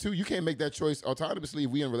choice too? You can't make that choice autonomously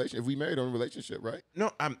if we married on a relationship, right? No,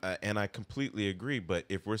 and I completely agree. But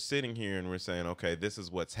if we're sitting here and we're saying, okay, this is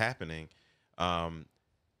what's happening,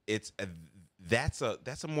 that's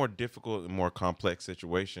a more difficult and more complex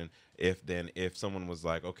situation if someone was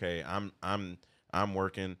like, okay, I'm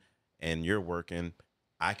working and you're working,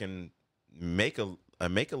 I can make a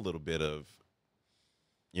little bit of,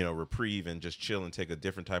 reprieve and just chill and take a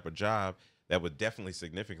different type of job that would definitely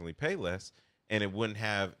significantly pay less, and it wouldn't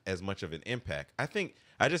have as much of an impact. I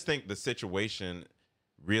just think the situation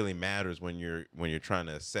really matters when you're trying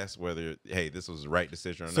to assess whether, hey, this was the right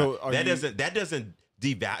decision or not. That doesn't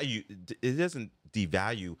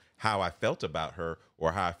devalue how I felt about her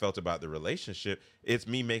or how I felt about the relationship. It's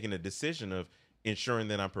me making a decision of ensuring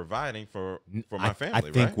that I'm providing for my family.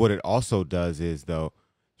 I think what it also does is, though,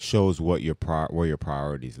 shows what where your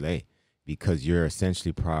priorities lay, because you're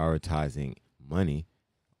essentially prioritizing money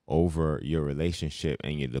over your relationship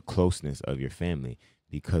and the closeness of your family.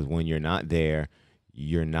 Because when you're not there,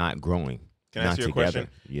 you're not growing. Can I ask you a question?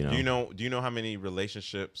 Do You know how many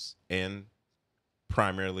relationships end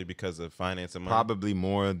primarily because of finance and money? Probably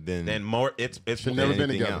more than more. It's Should never been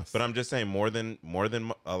together. else. But I'm just saying more than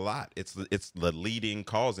a lot. It's the leading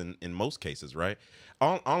cause in most cases, right?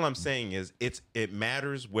 All I'm saying is it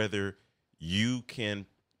matters whether you can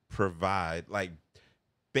provide, like,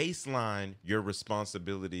 baseline. Your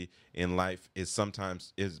responsibility in life is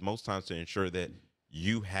most times to ensure that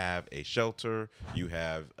you have a shelter, you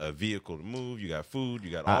have a vehicle to move, you got food, you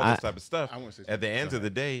got all this type of stuff. At the end of the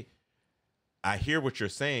day, I hear what you're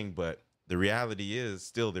saying, but the reality is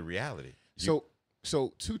still the reality. So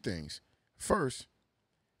two things. First,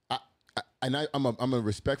 I'm gonna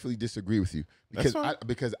respectfully disagree with you because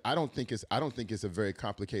I don't think it's a very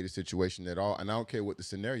complicated situation at all, and I don't care what the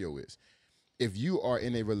scenario is. If you are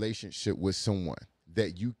in a relationship with someone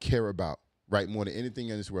that you care about, right, more than anything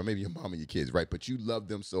in this world, maybe your mom and your kids, right, but you love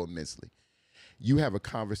them so immensely, you have a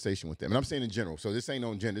conversation with them, and I'm saying in general. So this ain't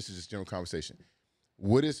on gender. This is just general conversation.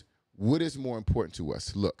 What is more important to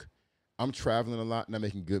us? Look, I'm traveling a lot and I'm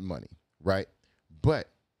making good money, right? But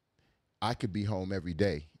I could be home every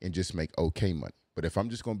day and just make okay money. But if I'm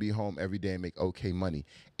just going to be home every day and make okay money,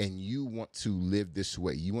 and you want to live this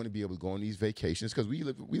way, you want to be able to go on these vacations, because we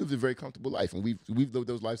live a very comfortable life, and we've lived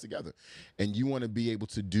those lives together, and you want to be able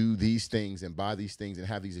to do these things and buy these things and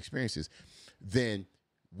have these experiences, then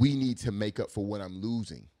we need to make up for what I'm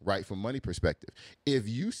losing, right, from money perspective. If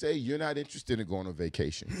you say you're not interested in going on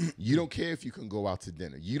vacation, you don't care if you can go out to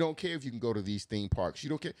dinner, you don't care if you can go to these theme parks, you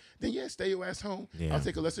don't care, then stay your ass home. Yeah. I'll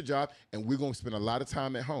take a lesser job, and we're going to spend a lot of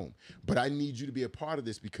time at home. But I need you to be a part of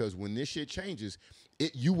this, because when this shit changes,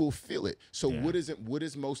 you will feel it. So what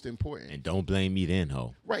is most important? And don't blame me then,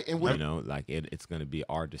 ho. Right. And it's going to be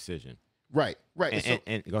our decision. Right.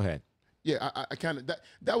 And go ahead. Yeah, I kind of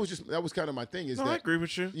that was kind of my thing. I agree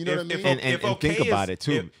with you. You know what I mean? And think about it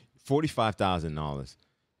too. $45,000,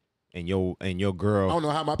 and your girl. I don't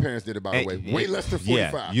know how my parents did it, by the way. Way less than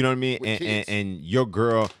 45. Yeah, you know what I mean. And your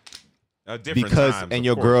girl,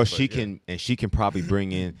 your girl, she can probably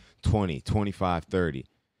bring in 20, 25, 30. At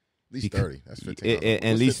least 30. That's 15.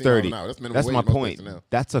 At least 30. That's my point. Now.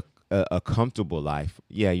 That's a comfortable life.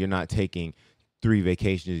 Yeah, you're not taking 3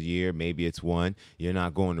 vacations a year. Maybe it's 1. You're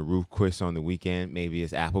not going to Ruth Chris on the weekend. Maybe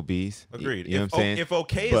it's Applebee's. Agreed. You know what I'm saying? If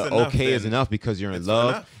okay but is enough, okay is enough because you're in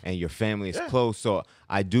love and your family is Yeah. close. So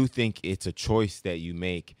I do think it's a choice that you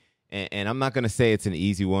make. And I'm not going to say it's an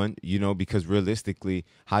easy one, because realistically,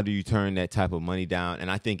 how do you turn that type of money down? And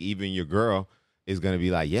I think even your girl is going to be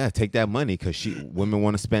like, yeah, take that money, because women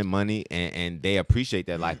want to spend money and they appreciate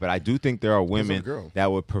that life. But I do think there are women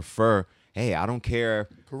that would prefer, hey, I don't care.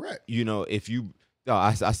 Correct. If you,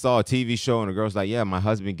 I saw a TV show and the girl's like, yeah, my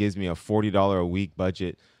husband gives me a $40 a week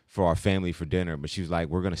budget for our family for dinner. But she was like,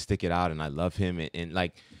 we're going to stick it out and I love him. And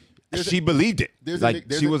like, she believed it.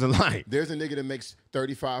 She wasn't lying. There's a nigga that makes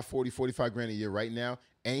 35, 40, 45 grand a year right now,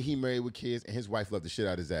 and he married with kids, and his wife loved the shit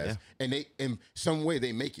out of his ass. Yeah. And they, in some way,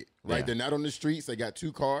 they make it, right? Yeah. They're not on the streets. They got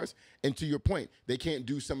 2 cars. And to your point, they can't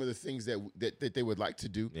do some of the things that they would like to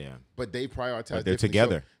do, but they prioritize. But they're differently.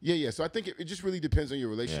 together. So, So I think it just really depends on your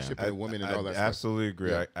relationship and the woman and all that I stuff. absolutely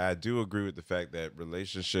agree. Yeah. I do agree with the fact that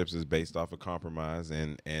relationships is based off of compromise,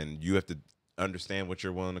 and you have to understand what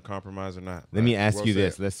you're willing to compromise or not. Let me ask Well you said.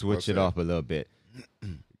 this. Let's switch Well it said. off a little bit.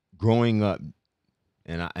 Growing up,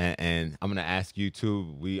 and I'm gonna ask you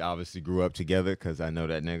too. We obviously grew up together because I know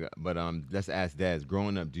that nigga. But let's ask Daz.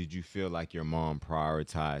 Growing up, did you feel like your mom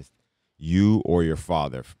prioritized you or your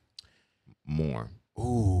father more?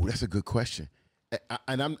 Ooh, that's a good question.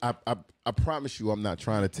 I promise you, I'm not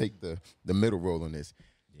trying to take the middle role on this.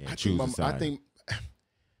 Yeah, choose a side.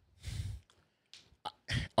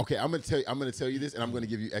 Okay, I'm gonna tell you this, and I'm gonna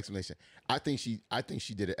give you explanation. I think she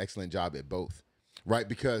did an excellent job at both, right?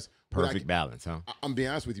 Because Perfect balance, huh? I'm being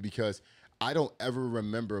honest with you, because I don't ever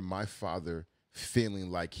remember my father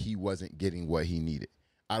feeling like he wasn't getting what he needed.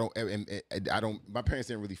 I don't. My parents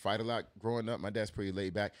didn't really fight a lot growing up. My dad's pretty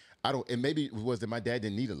laid back. And maybe it was that my dad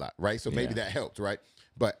didn't need a lot, right? So maybe that helped, right?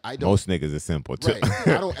 But I don't. Most niggas are simple too. Right.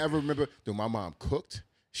 I don't ever remember. Dude, my mom cooked.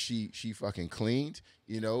 She fucking cleaned.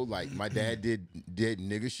 You know, like my dad did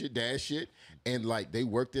nigga shit, dad shit, and like they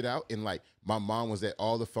worked it out. And like my mom was at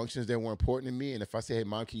all the functions that were important to me. And if I say, hey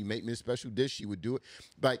mom, can you make me a special dish? She would do it.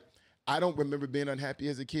 Like. I don't remember being unhappy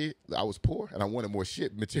as a kid. I was poor and I wanted more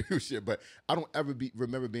shit, material shit. But I don't ever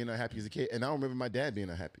remember being unhappy as a kid, and I don't remember my dad being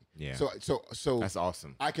unhappy. Yeah. So That's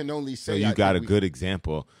awesome. I can only say. So you got a good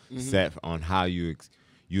example set on how you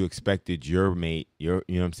expected your mate, you know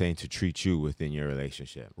what I'm saying, to treat you within your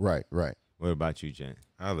relationship. Right. What about you, Jen?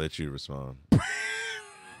 I'll let you respond.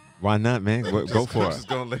 Why not, man? Go for I'm it. just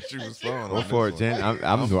gonna let you respond. Go on for this it, one.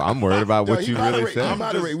 Jen. I'm worried about what you really said.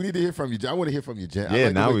 Moderate. We need to hear from you, Jen. I want to hear from you, Jen. Yeah,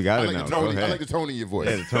 now we got I it like now. Go I ahead. like the tone in your voice.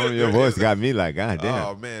 Yeah, the tone of your voice got me like, God damn.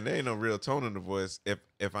 Oh man, there ain't no real tone in the voice.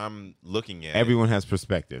 If I'm looking at Everyone has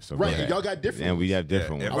perspective, so go Right, ahead. y'all got different and we ones. have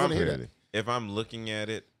different Yeah, ones. if I wanna hear clearly. if I'm looking at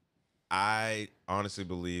it, I honestly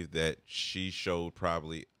believe that she showed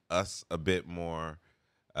probably us a bit more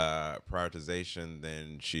prioritization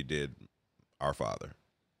than she did our father.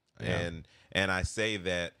 Yeah. And I say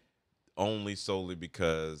that only solely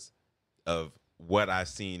because of what I've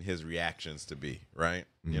seen his reactions to be, right?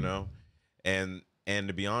 You know? And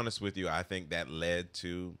to be honest with you, I think that led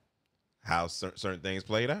to how certain things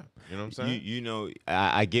played out. You know what I'm saying? You know,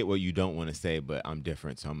 I get what you don't want to say, but I'm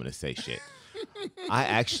different, so I'm going to say shit. I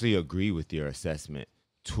actually agree with your assessment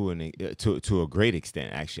to a great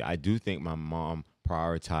extent. Actually, I do think my mom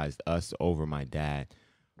prioritized us over my dad,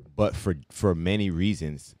 but for many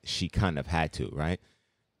reasons, she kind of had to, right?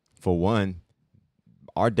 For one,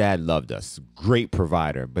 our dad loved us, great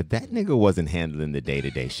provider, but that nigga wasn't handling the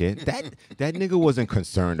day-to-day shit. That nigga wasn't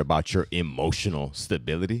concerned about your emotional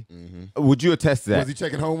stability. Would you attest to that? Was he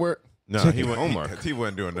checking homework? No, Checking he wasn't, homework. he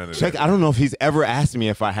wasn't doing none of Check. that. I don't know if he's ever asked me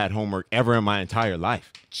if I had homework ever in my entire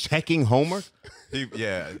life. Checking homework? I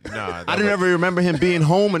I didn't ever remember him being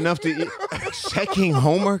home enough to eat. Checking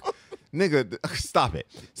homework? Nigga, stop it.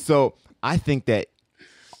 So I think that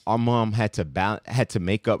our mom had to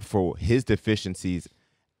make up for his deficiencies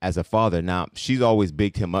as a father. Now, she's always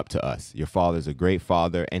bigged him up to us. Your father's a great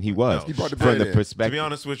father, and he was. No, He brought the from bread the in. perspective. To be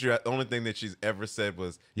honest with you, the only thing that she's ever said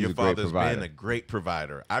was He's your a great father's provider. been a great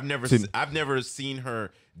provider. I've never seen her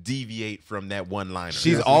deviate from that one liner.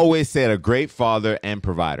 She's always said a great father and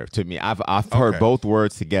provider to me. I've heard Okay. both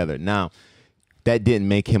words together. Now, that didn't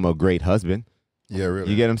make him a great husband. Yeah, really.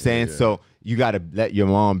 You get what I'm saying? Yeah. So you got to let your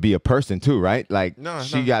mom be a person too, right? Like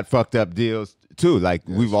she got fucked up deals too. Like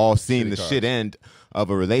we've all seen the shitty shit end of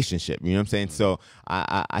a relationship. You know what I'm saying? So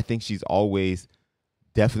I think she's always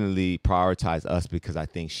definitely prioritized us because I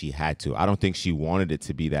think she had to. I don't think she wanted it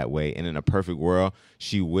to be that way. And in a perfect world,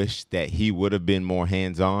 she wished that he would have been more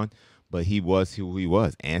hands-on. But he was who he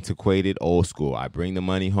was, antiquated, old school. I bring the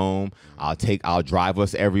money home. I'll drive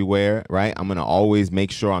us everywhere, right? I'm gonna always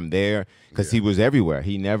make sure I'm there because he was everywhere.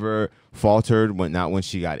 He never faltered not when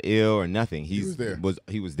she got ill or nothing. He was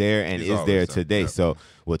there and He's is always there there. today. Yep. So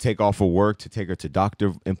we'll take off for work to take her to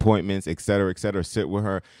doctor appointments, et cetera, sit with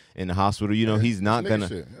her in the hospital. You know, he's not nigga gonna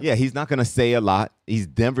shit. yeah, he's not gonna say a lot. He's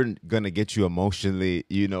never gonna get you emotionally,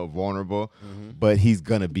 vulnerable, but he's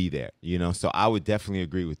gonna be there, So I would definitely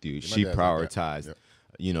agree with you. She dad's like that. prioritized,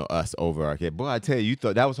 Yep. us over our kid. Boy, I tell you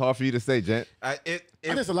thought that was hard for you to say, Gent. I think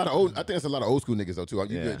it's a lot of old. I think it's a lot of old school niggas though too.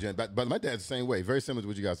 You Yeah. good, Jen? But my dad's the same way. Very similar to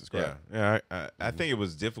what you guys described. I think it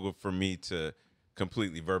was difficult for me to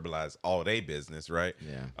completely verbalize all day business, right?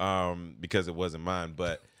 Yeah. Because it wasn't mine,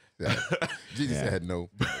 but Yeah. Jesus Yeah. had no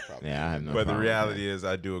problem. Yeah, I have no but the problem with reality is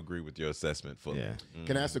I do agree with your assessment fully. Yeah.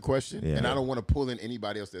 Can I ask a question? Yeah. And I don't want to pull in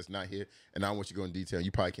anybody else that's not here, and I don't want you to go in detail.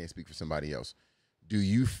 You probably can't speak for somebody else. Do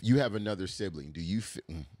you have another sibling? Do you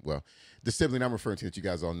well, the sibling I'm referring to that you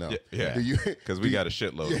guys all know? Yeah. Do you? Because we got a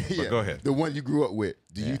shitload. Yeah, But go ahead. The one you grew up with.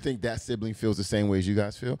 Do Yeah. you think that sibling feels the same way as you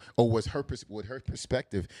guys feel, or would her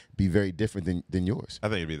perspective be very different than yours? I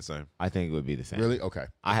think it'd be the same. I think it would be the same. Really? Okay.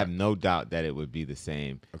 I have no doubt that it would be the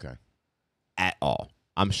same Okay. at all.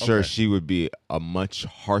 I'm sure Okay. she would be a much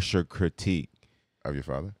harsher critique Of your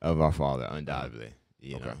father? of our father, undoubtedly.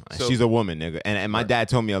 You know, So- she's a woman, nigga, and my dad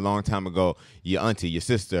told me a long time ago. Your auntie, your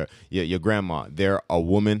sister, your grandma, they're a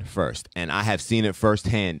woman first, and I have seen it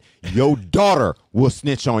firsthand. Your daughter will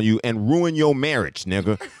snitch on you and ruin your marriage,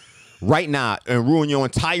 nigga, right now, and ruin your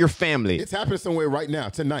entire family. It's happening somewhere right now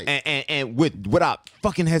tonight. And without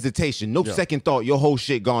fucking hesitation, no second thought, your whole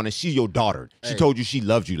shit gone, and she your daughter. She told you she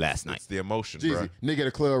loved you last night. It's the emotion, Jeezy, bro. nigga at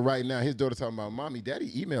a club right now. His daughter talking about, mommy, daddy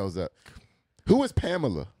emails up. Who is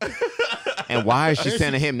Pamela? And why is she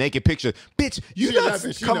sending him naked pictures? Bitch, you She nuts.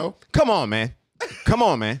 11, she know. Come on, man. Come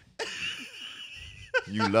on, man.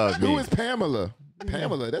 You love me. Who is Pamela?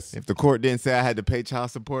 Pamela, that's If the court didn't say I had to pay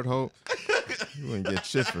child support, Hope, you wouldn't get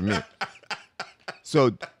shit from me.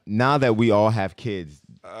 So now that we all have kids,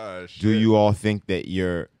 do you all think that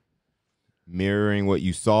you're mirroring what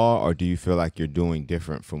you saw, or do you feel like you're doing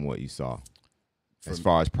different from what you saw as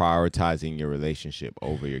far as prioritizing your relationship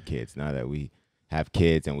over your kids? Now that we have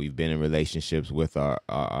kids and we've been in relationships with our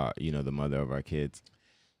the mother of our kids.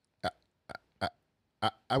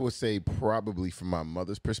 I would say probably from my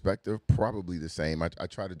mother's perspective, probably the same. I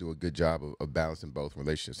try to do a good job of balancing both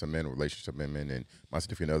relationships, some men, relationship women, and my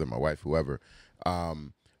significant other, my wife, whoever.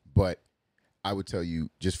 But I would tell you,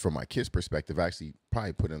 just from my kids' perspective, I actually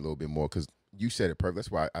probably put in a little bit more because you said it perfect. That's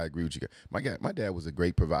why I agree with you. My dad was a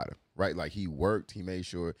great provider, right? Like he worked, he made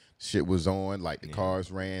sure shit was on, like the cars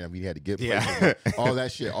ran, and we had to get places, all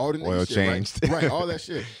that shit, all the oil shit, changed, right, all that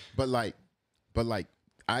shit. But like.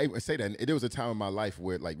 I say that there was a time in my life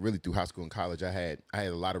where, like, really through high school and college, I had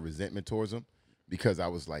a lot of resentment towards him because I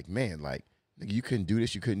was like, man, like, nigga, you couldn't do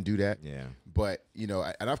this, you couldn't do that. Yeah. But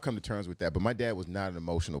and I've come to terms with that. But my dad was not an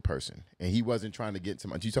emotional person, and he wasn't trying to get to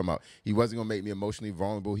my. You talking about? He wasn't gonna make me emotionally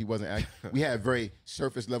vulnerable. He wasn't. We had very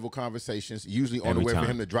surface level conversations, usually on the way for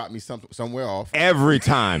him to drop me somewhere off. Every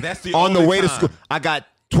time. That's the on the only way to time. school. I got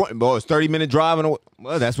 30-minute drive, and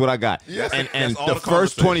well, that's what I got. Yes. And all the the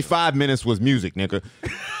first conversation. 25 minutes was music, nigga.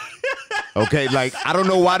 Okay, like I don't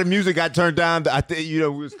know why the music got turned down. I think we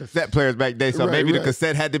was cassette players back then, so maybe the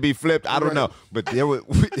cassette had to be flipped. I don't know, but there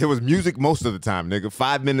was music most of the time, nigga.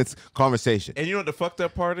 5 minutes conversation. And you know what the fucked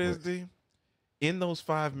up part is, D? In those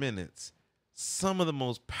 5 minutes, some of the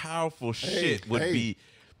most powerful shit would be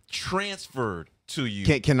transferred to you.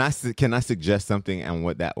 Can I suggest something and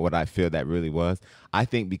what I feel that really was? I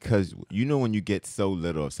think because when you get so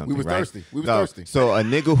little of something, We was right? thirsty. We was thirsty. So a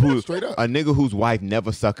nigga Straight up. a nigga whose wife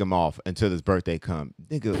never suck him off until his birthday come.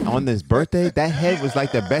 Nigga, on this birthday, that head was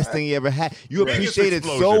like the best thing he ever had. You appreciate it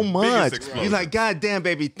so explosion. much. Biggest You're like, God damn,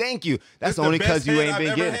 baby, thank you. That's It's the only best because you head ain't I've been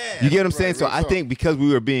ever getting. had. You get what I'm saying? So Right, I so- think because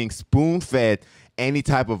we were being spoon fed any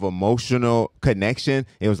type of emotional connection,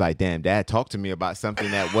 it was like, damn, Dad, talk to me about something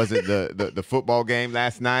that wasn't the football game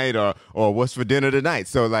last night or what's for dinner tonight.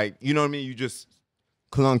 So like, you know what I mean? You just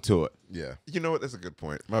clung to it. Yeah. You know what? That's a good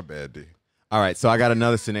point. My bad, D. All right, so I got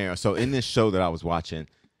another scenario. So in this show that I was watching,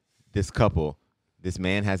 this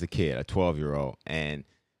man has a kid, a 12-year-old, and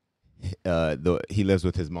he lives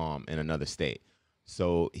with his mom in another state.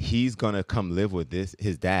 So he's gonna come live with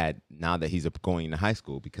his dad now that he's going to high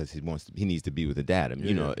school because he needs to be with the dad. I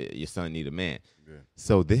mean, your son need a man. Yeah.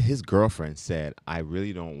 So his girlfriend said, "I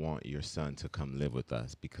really don't want your son to come live with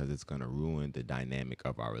us because it's gonna ruin the dynamic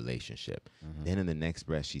of our relationship." Mm-hmm. Then in the next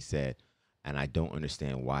breath, she said, "And I don't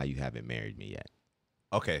understand why you haven't married me yet."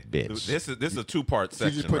 Okay, Bitch. This is a 2-part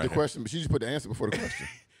section. She just put right the here. question. She just put the answer before the question.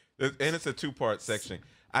 And it's a 2-part section.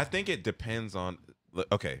 I think it depends on.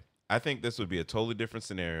 Okay, I think this would be a totally different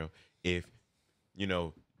scenario if,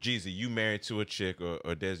 Jeezy, you married to a chick,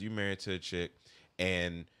 or Des, you married to a chick,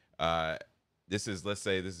 and let's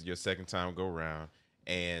say this is your second time go around,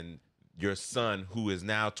 and your son, who is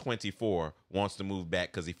now 24, wants to move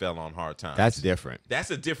back because he fell on hard times. That's different.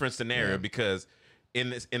 That's a different scenario because in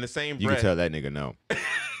the same You breath, can tell that nigga no.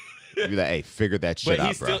 You be like, hey, figure that shit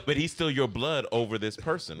out, bro. But he's still your blood over this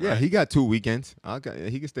person, right? Yeah, he got 2 weekends.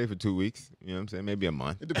 He can stay for 2 weeks. You know what I'm saying? Maybe a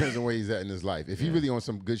month. It depends on where he's at in his life. If he really on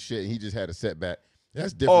some good shit and he just had a setback,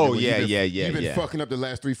 that's different. Oh, than when yeah, You've been yeah. fucking up the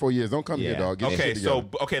last 3-4 years. Don't come here, Yeah. dog. Get your Okay, shit so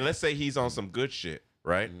together. let's say he's on some good shit,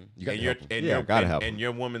 right? You got and to you're help him. and Yeah, you're gotta and, help and him.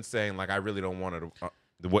 your woman's saying like, I really don't want her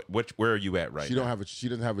to. Where are you at right She now?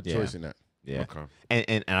 doesn't have a choice in that. Yeah. Okay.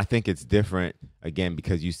 And I think it's different, again,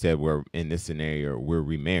 because you said we're in this scenario, we're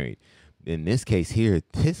remarried. In this case here,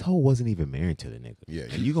 his hoe wasn't even married to the nigga. Yeah,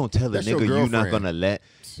 And you gonna tell the that's your nigga you not girlfriend. gonna let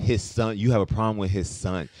his son, you have a problem with his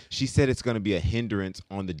son. She said it's gonna be a hindrance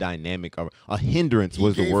on the dynamic of a hindrance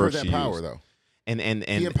was He the gave word her that she power, used. though. And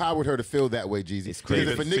He empowered her to feel that way, Jeezy. It's Because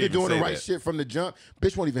crazy. if a To nigga even doing the say right that. shit from the jump,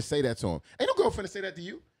 bitch won't even say that to him. Ain't no girlfriend to say that to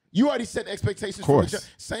you. You already set expectations from the course. jump.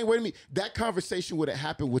 Same way to me. That conversation would have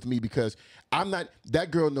happened with me because I'm not,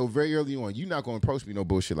 that girl know very early on, you're not going to approach me no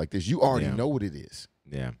bullshit like this. You already Yeah. know what it is.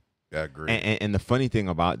 Yeah. I agree. And the funny thing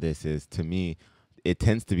about this is, to me, it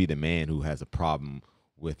tends to be the man who has a problem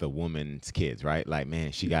with a woman's kids, right? Like,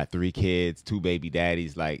 man, she got 3 kids, 2 baby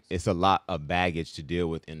daddies. Like, it's a lot of baggage to deal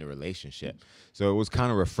with in the relationship. So it was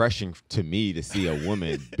kind of refreshing to me to see a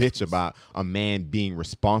woman bitch about a man being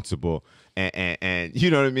responsible and you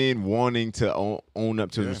know what I mean, wanting to own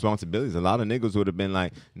up to the responsibilities. A lot of niggas would have been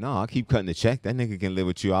like, no, I'll keep cutting the check. That nigga can live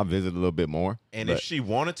with you. I'll visit a little bit more. And But if she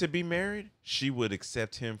wanted to be married, she would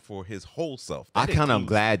accept him for his whole self. I That kind of includes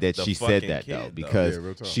glad that the she said fucking that kid, though, though. because Yeah,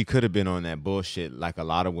 real talk. she could have been on that bullshit like a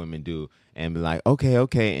lot of women do, and be like,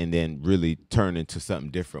 okay, and then really turn into something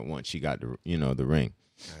different once she got the the ring.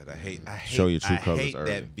 God, I hate Show your true I colors hate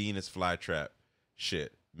early. that Venus flytrap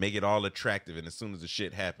shit. Make it all attractive, and as soon as the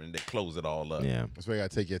shit happens, they close it all up. Yeah, That's why you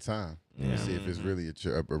gotta take your time. Yeah. See if it's really a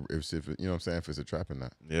trap, or if you know what I'm saying, if it's a trap or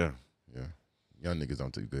not. Yeah. Yeah, young niggas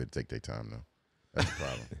don't do good to take their time though. That's the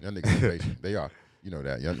problem. Young niggas impatient. They are. You know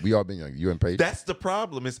that. We all been young. You impatient. That's the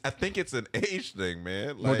problem. I think it's an age thing,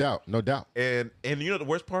 man. No doubt. No doubt. And you know the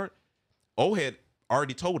worst part? O had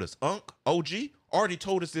already told us. OG already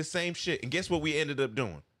told us this same shit. And guess what we ended up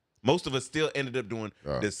doing? Most of us still ended up doing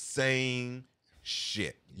the same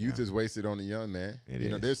shit. Youth is wasted on the young, man. It you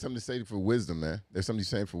know, is. there's something to say for wisdom, man. There's something to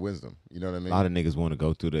say for wisdom. You know what I mean? a lot of niggas want to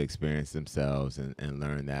go through the experience themselves and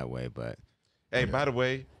learn that way, but Hey, by the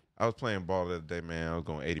way, I was playing ball the other day, man. I was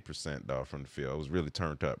going 80%, dog, from the field. I was really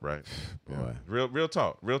turned up, right? boy, Real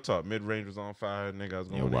talk. Mid range was on fire, nigga. I was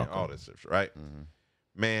going You're in, welcome. all this shit, right?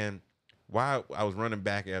 Man, why I was running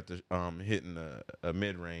back after hitting a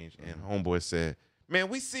mid range, and homeboy said, "Man,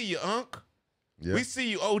 we see you, Unc. Yeah. We see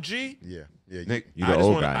you, OG." Yeah. Yeah. Nick, You the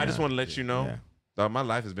old guy I just now. want to let you know, Yeah. dog, my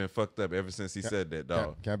life has been fucked up ever since he said that,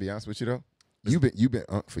 dog. Can I be honest with you though? You've been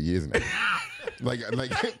for years now. like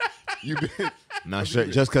you've been. not sure.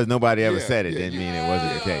 Just because nobody ever Yeah, said it yeah, didn't mean it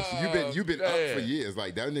wasn't the case. You've been up for years.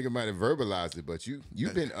 Like that nigga might have verbalized it, but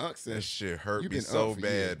you've been up since. That shit hurt You've me been so up for bad,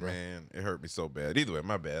 years, bro. man. It hurt me so bad. Either way,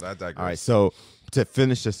 my bad. I digress. All right, so to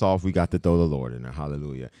finish this off, we got to throw the Lord in there.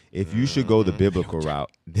 Hallelujah. If you should go the biblical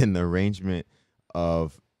route, then the arrangement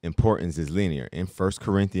of importance is linear. In 1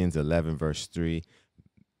 Corinthians 11, verse 3,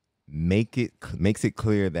 makes it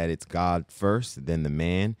clear that it's God first, then the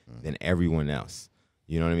man, then everyone else.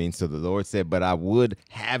 You know what I mean? So the Lord said, but I would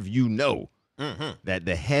have you know that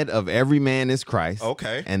the head of every man is Christ.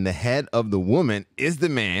 Okay. And the head of the woman is the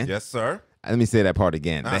man. Yes, sir. Let me say that part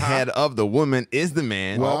again. The head of the woman is the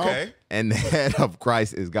man. Well, Okay. And the head of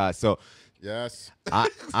Christ is God. So Yes.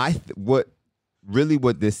 what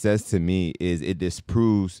this says to me is it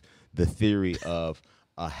disproves the theory of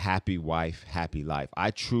a happy wife, happy life.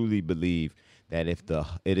 I truly believe that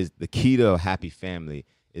it is the key to a happy family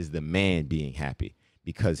is the man being happy,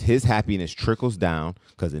 because his happiness trickles down,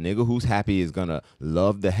 because the nigga who's happy is gonna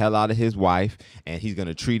love the hell out of his wife, and he's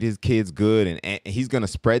gonna treat his kids good, and he's gonna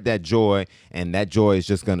spread that joy, and that joy is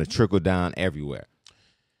just gonna trickle down everywhere.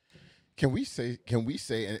 Can we say?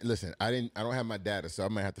 And listen, I don't have my data, so I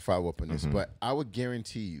might have to follow up on this. Mm-hmm. But I would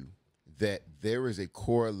guarantee you that there is a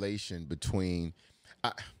correlation between.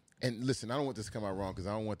 And listen, I don't want this to come out wrong because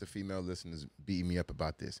I don't want the female listeners beating me up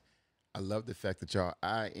about this. I love the fact that y'all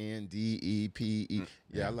INDEPE.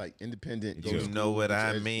 Yeah, I like independent. go to You school, know what get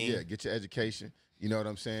your I mean? Yeah, get your education. You know what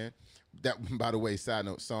I'm saying? That, by the way, side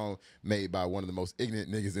note, song made by one of the most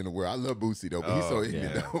ignorant niggas in the world. I love Boosie though, but he's so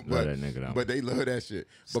ignorant yeah. though. Love But, that nigga, though. but they love that shit.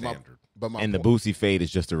 Standard. But my And the point- Boosie fade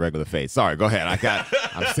is just a regular fade. Sorry, go ahead.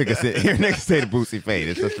 I'm sick of sitting here niggas say the Boosie fade.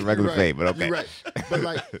 It's just a regular Right, fade, but okay. You're right. But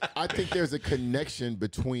like, I think there's a connection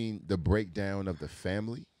between the breakdown of the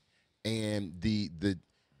family and the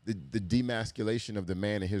demasculation of the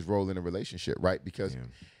man and his role in a relationship, right? Because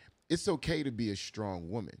it's okay to be a strong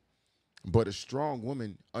woman, but a strong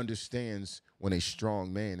woman understands when a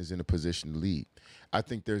strong man is in a position to lead. I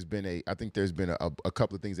think there's been a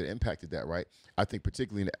couple of things that impacted that, right? I think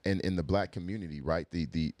particularly in the black community, right?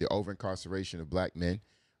 The over incarceration of black men,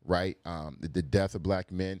 right? The death of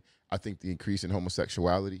black men. I think the increase in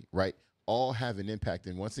homosexuality, right? All have an impact.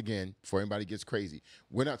 And once again, before anybody gets crazy,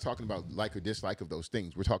 we're not talking about like or dislike of those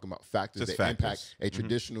things. We're talking about factors Just that factors. impact a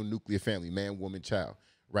traditional nuclear family, man, woman, child,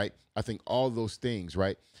 right? I think all those things,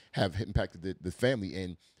 right, have impacted the family,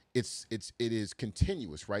 and it is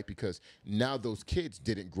continuous, right? Because now those kids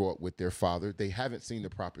didn't grow up with their father. They haven't seen the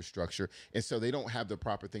proper structure, and so they don't have the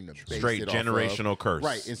proper thing to base Straight it off generational of. curse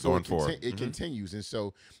Right? And so going forward. it continues, and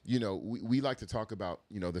so we like to talk about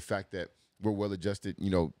the fact that we're well-adjusted,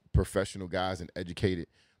 professional guys and educated,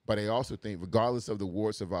 but I also think, regardless of the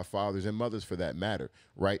warts of our fathers and mothers, for that matter,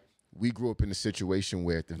 right? We grew up in a situation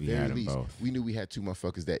where, at the We very had 'em least, both. we knew we had two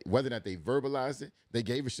motherfuckers that, whether or not they verbalized it, they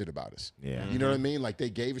gave a shit about us. Yeah. You know what I mean? Like, they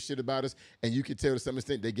gave a shit about us, and you could tell to some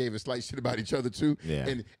extent they gave a slight shit about each other too.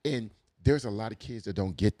 Yeah. And there's a lot of kids that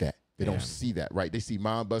don't get that. They Yeah. don't see that, right? They see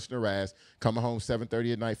mom busting her ass, coming home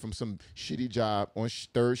 7:30 at night from some shitty job on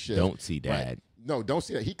third shift. Don't see right? dad. No, don't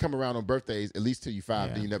see that. He come around on birthdays at least till you 5,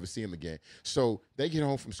 Yeah. then you never see him again. So they get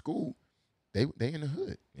home from school, they in the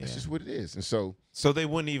hood. That's Yeah. just what it is. And so So they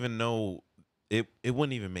wouldn't even know it. It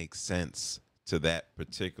wouldn't even make sense to that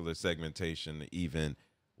particular segmentation to even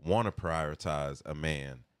want to prioritize a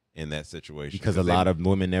man in that situation because a lot of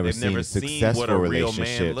women never they've seen never seen successful what a real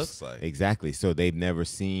relationships. man looks like. Exactly. So they've never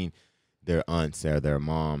seen their aunts or their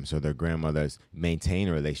moms or their grandmothers maintain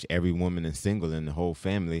a relationship. Every woman is single in the whole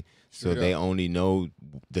family, so Straight they up. only know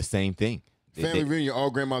the same thing. family reunion,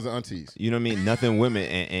 all grandmas and aunties. You know what I mean? Nothing women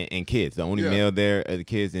and kids. The only Yeah. male there are the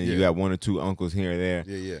kids, and you Yeah. got one or two uncles here or there.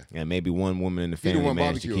 Yeah, yeah. And maybe one woman in the He the family one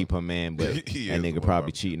managed to barbecue. keep her man, but He that is the nigga one probably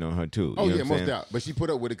barbecue. cheating on her too. Oh You know yeah, what I'm most saying? doubt. But she put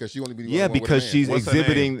up with it because she only be the Yeah, one with a because man. she's What's her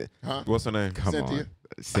exhibiting. name? Huh? What's her name? Come Cynthia? on,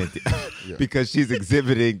 Cynthia. Yeah. Because she's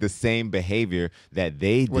exhibiting the same behavior that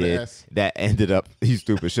they With an did. S. That ended up. He's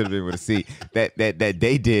stupid. Should have been with a C. That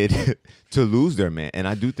they did to lose their man. And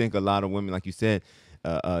I do think a lot of women, like you said,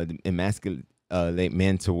 emasculate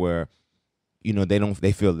men to where, you know,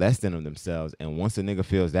 they feel less than themselves. And once a nigga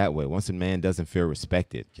feels that way, once a man doesn't feel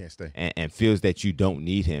respected, Can't stay. and feels that you don't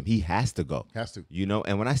need him, he has to go. Has to. You know,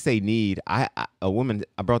 and when I say need, a woman,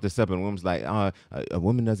 I brought this up, and a woman's like, a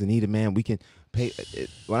woman doesn't need a man. We can pay.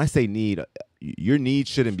 When I say need, your need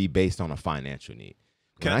shouldn't be based on a financial need.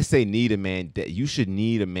 When I say need a man, that you should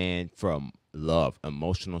need a man from love,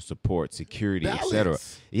 emotional support, security, etc.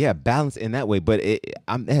 Balance. Yeah, balance in that way. But it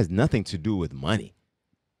has nothing to do with money.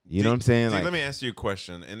 You know what I'm saying? See, Like, let me ask you a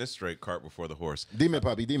question, and it's straight cart before the horse. Demon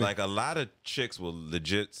puppy, demon. Like a lot of chicks will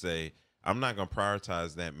legit say, I'm not going to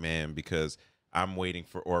prioritize that man because I'm waiting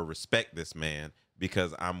for, or respect this man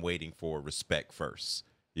because I'm waiting for respect first.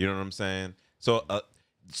 You know what I'm saying?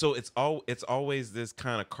 So it's always this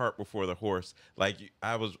kind of cart before the horse. Like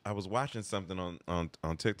I was watching something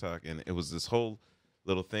on TikTok, and it was this whole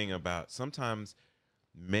little thing about sometimes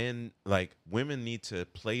women need to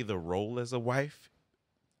play the role as a wife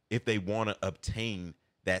if they want to obtain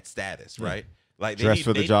that status, right? Like Dress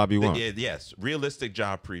for the job you want. Yes, realistic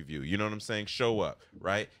job preview. You know what I'm saying? Show up,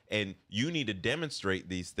 right? And you need to demonstrate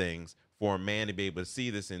these things for a man to be able to see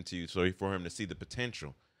this into you, so for him to see the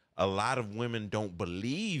potential. A lot of women don't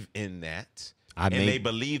believe in that, they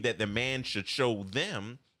believe that the man should show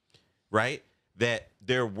them, right, that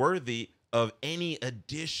they're worthy of any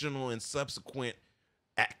additional and subsequent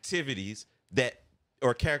activities that,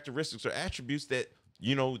 or characteristics or attributes that,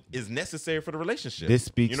 you know, is necessary for the relationship. this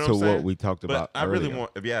speaks You know to I'm what saying? we talked But about I really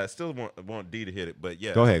earlier. I still want D to hit it, but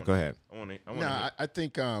yeah. Go ahead. I want to. No, I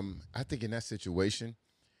think in that situation,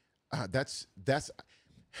 that's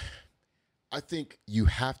I think you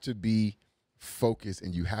have to be focused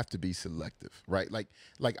and you have to be selective, right? Like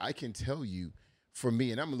I can tell you, for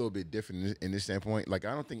me, and I'm a little bit different in this standpoint. Like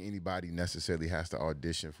I don't think anybody necessarily has to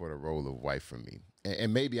audition for the role of wife for me,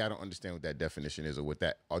 and maybe I don't understand what that definition is or what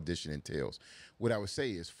that audition entails. What I would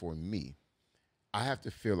say is, for me, I have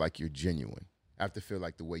to feel like you're genuine. I have to feel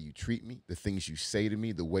like the way you treat me, the things you say to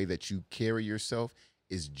me, the way that you carry yourself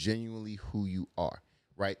is genuinely who you are,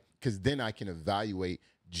 right? Because then I can evaluate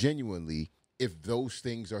genuinely if those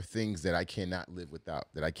things are things that I cannot live without,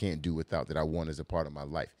 that I can't do without, that I want as a part of my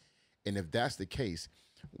life. And if that's the case,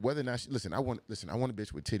 whether or not I want a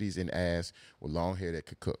bitch with titties and ass with long hair that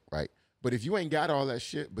could cook, right? But if you ain't got all that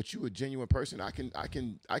shit, but you a genuine person, I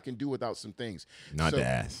can do without some things. Not the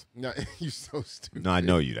ass. No, you so stupid. No, I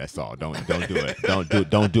know you. That's all. Don't do it. Don't do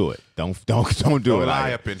it. Don't do it. Don't do it.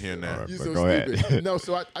 lie up in here now. All right, You but so go stupid. ahead. No,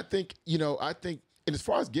 so I think, and as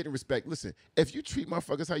far as getting respect, listen, if you treat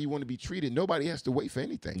motherfuckers how you want to be treated, nobody has to wait for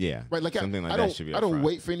anything. Yeah, Right. Like something like I that don't, should be I don't upfront.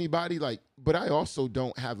 wait for anybody. But I also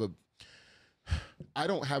don't have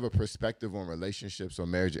a perspective on relationships or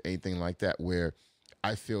marriage or anything like that where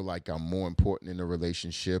I feel like I'm more important in a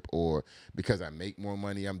relationship, or because I make more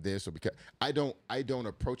money, I'm this, or because I don't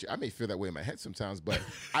approach it. I may feel that way in my head sometimes, but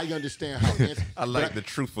I understand how I like the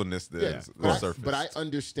truthfulness there. but I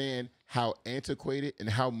understand how antiquated and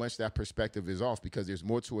how much that perspective is off, because there's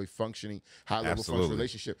more to a functioning, high-level functional Absolutely.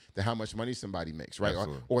 relationship than how much money somebody makes, right?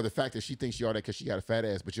 Absolutely. Or the fact that she thinks she all that because she got a fat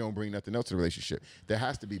ass, but you don't bring nothing else to the relationship. There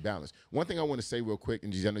has to be balance. One thing I want to say real quick,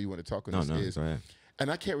 and I know you want to talk on this, is, go ahead. and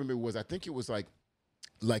I can't remember I think it was like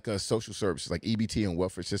social services, like EBT and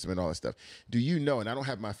welfare system and all that stuff. Do you know, and I don't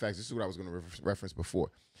have my facts, this is what I was going to reference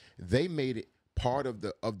before. They made it part of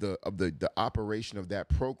the operation of that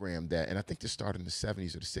program that, and I think this started in the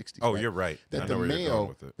 70s or the 60s. Oh, you're right. That I know where you're going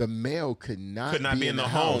with it. the male could not be in the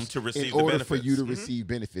home house to receive in the order benefits. for you to Mhm. receive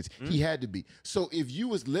benefits. He had to be. So if you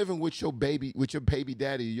was living with your baby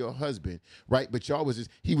daddy or your husband, right? But y'all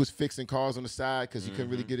he was fixing cars on the side because he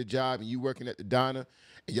couldn't really get a job, and you working at the diner,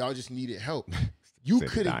 and y'all just needed help. You Said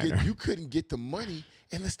couldn't get the money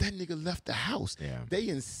unless that nigga left the house. Yeah. They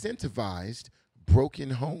incentivized broken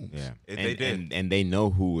homes. Yeah, They did. and they know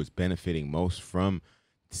who is benefiting most from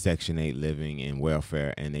Section 8 living and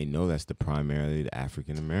welfare, and they know that's primarily the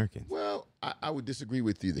African Americans. Well, I would disagree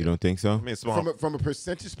with you there. You don't think so? I mean, small, From a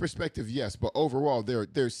percentage perspective, yes, but overall,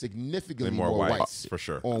 there's significantly more whites for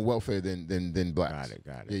sure. on welfare than blacks.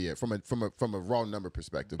 Got it. Yeah. From a raw number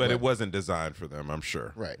perspective, But it wasn't designed for them, I'm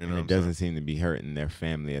sure. Right. You And know it what I'm doesn't seem to be hurting their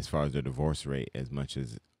family as far as their divorce rate as much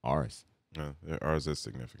as ours. saying? No, ours is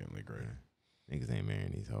significantly greater. Niggas ain't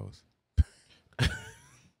marrying these hoes.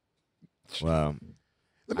 Well,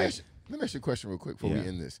 let me ask you a question real quick before we Yeah.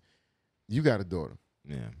 end this. You got a daughter.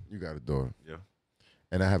 yeah, You got a daughter. Yeah.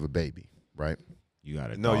 And I have a baby, right? you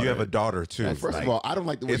got a No, you have a daughter. daughter too. That's First like- of all, I don't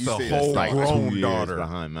like the way it's you a say whole that. like grown 2 years daughter.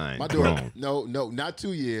 behind mine. My Grown. daughter, no, not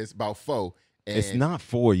 2 years, about 4. And It's not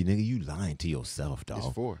 4, you nigga. You lying to yourself, dog.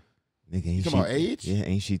 It's 4. Nigga, You ain't talking about age? Yeah,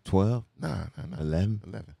 ain't she 12, Nah. 11?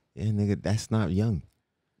 11. Yeah, nigga, that's not young.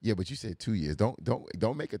 Yeah, but you said 2 years. Don't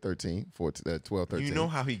make it 13 for 12, 13. You know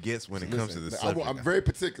how he gets when it comes to Listen, the I'm subject. very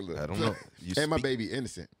particular. I don't know. You and my speak- baby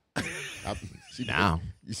innocent. Now.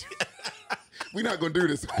 We're not gonna do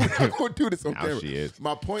this. We're not gonna do this on Now camera. she is.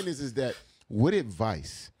 My point is that what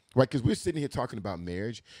advice, right? Because we're sitting here talking about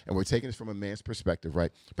marriage and we're taking this from a man's perspective,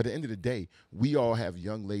 right? But at the end of the day, we all have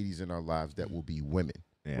young ladies in our lives that will be women.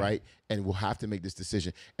 Yeah. Right, and we'll have to make this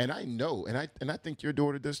decision. And I know, and I think your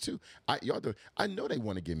daughter does too. I know they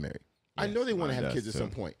want to get married. I Yes, know they want to mine have does kids at too.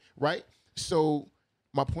 some point, right? So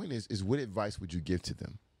my point is what advice would you give to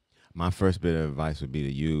them? My first bit of advice would be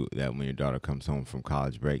to you that when your daughter comes home from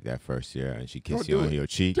college break that first year and she kisses you Don't do on it. your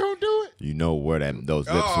cheek, Don't do it. you know where those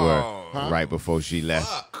lips Oh, were right before she left.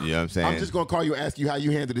 You know what I'm saying? I'm just gonna call you and ask you how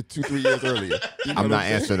you handled it 2-3 years earlier. You know I'm what not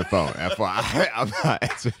saying? answering the phone. FYI, I'm not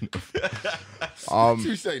answering the phone.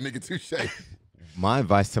 Touche, nigga, touche. My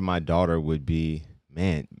advice to my daughter would be,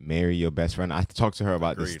 man, marry your best friend. I talk to her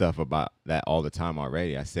about this Agreed. stuff about that all the time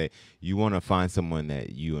already. I say, you want to find someone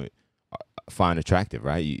that you find attractive,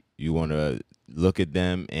 right? You want to look at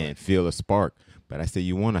them and feel a spark. But I say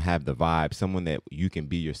you want to have the vibe, someone that you can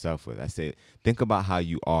be yourself with. I say, think about how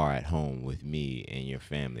you are at home with me and your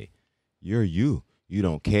family. You're you. You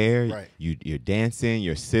don't care. Right. You're dancing.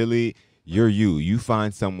 You're silly. You're you. You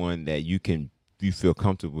find someone that you feel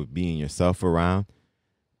comfortable with being yourself around.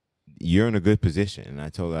 You're in a good position. And I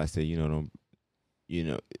told her, I said,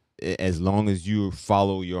 as long as you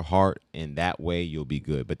follow your heart in that way, you'll be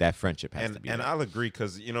good. But that friendship has to be. And there. I'll agree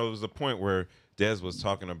because it was a point where Des was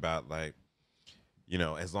talking about like,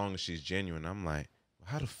 as long as she's genuine. I'm like,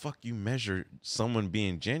 how the fuck you measure someone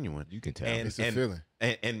being genuine? You can tell. It's a feeling.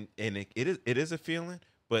 And it is a feeling.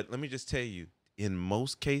 But let me just tell you, in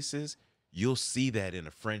most cases, you'll see that in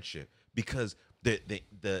a friendship because the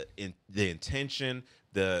intention,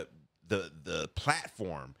 the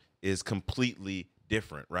platform is completely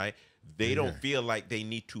different, right? They don't feel like they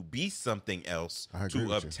need to be something else I agree to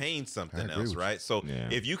with you. obtain I something agree else, with you. right? So Yeah.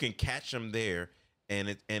 if you can catch them there and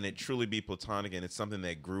it truly be platonic and it's something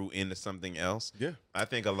that grew into something else, Yeah. I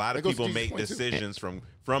think a lot That of goes to people Jesus' make point, too. decisions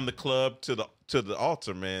from the club to the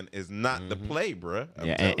altar, man, is not the play, bruh. I'm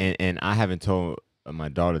Yeah, telling you. and I haven't told my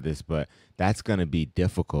daughter this, but that's going to be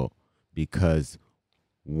difficult because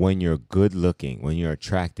when you're good looking, when you're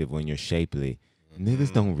attractive, when you're shapely,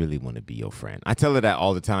 niggas don't really want to be your friend. I tell her that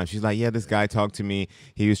all the time. She's like, yeah, this guy talked to me.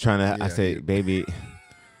 He was trying to, I Yeah, say, yeah. baby.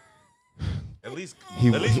 At least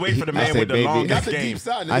He- wait for the I man said, with the baby- longest That's the game. deep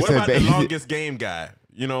side. I What said, about the baby- longest game guy?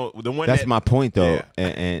 The one That's that, my point, though. Yeah.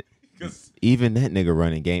 And 'Cause- even that nigga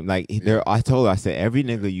running game, like, I told her, I said, every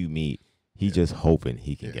nigga you meet, he just hoping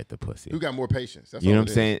he can get the pussy. Who got more patience? That's You know all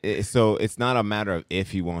what I'm it is. saying? So it's not a matter of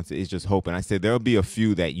if he wants it. It's just hoping. I said there'll be a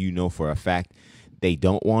few that you know for a fact they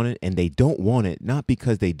don't want it, and they don't want it not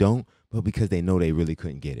because they don't, but because they know they really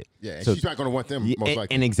couldn't get it. Yeah, and So- she's not going to want them Yeah, most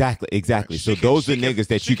likely. and exactly. So She those could- are niggas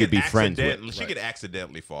that she you could be friends with. accidentally- She could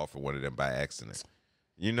accidentally fall for one of them by accident.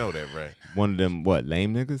 You know that, right? One of them, what,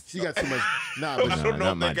 lame niggas? She got too much. Nah, I but Nah, don't know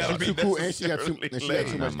not if my they gotta daughter. be she's too cool, and she got too necessarily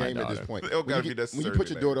much Not my game at this daughter. point. They don't gotta be When you necessarily put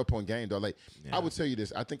your lame. daughter up on game, though, like I would tell you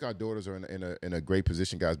this, I think our daughters are in a great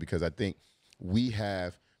position, guys, because I think we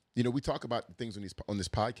have. We talk about things on this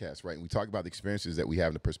podcast, right? And we talk about the experiences that we have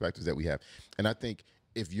and the perspectives that we have. And I think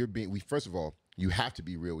if you're first of all, you have to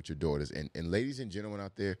be real with your daughters. And ladies and gentlemen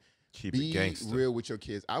out there, Keep it be gangster. real with your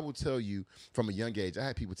kids. I will tell you from a young age, I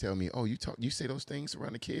had people tell me, oh, you say those things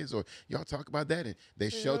around the kids, or y'all talk about that, and they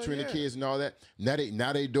sheltering the kids and all that. Now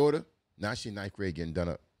they daughter, now she 9th grade getting done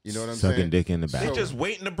up. You know what I'm Sucking saying? dick in the back. They just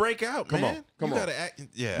waiting to break out, Come man. on, come you on. Gotta act,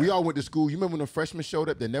 yeah. We all went to school. You remember when the freshmen showed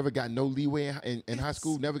up that never got no leeway in high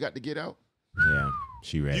school, never got to get out? Yeah,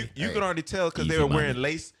 she ready. you can already tell because they Easy were wearing money.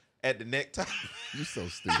 lace at the necktie. You so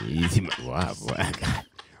stupid. Easy. Wow, boy.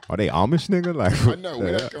 Are they Amish, nigga? Like, I know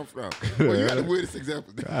where that come from. Well, you got the weirdest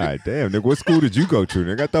example. God damn, nigga, what school did you go to,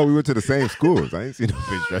 nigga? I thought we went to the same schools. I ain't seen no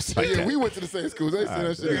bitch dressed like Yeah, that. we went to the same schools. I ain't seen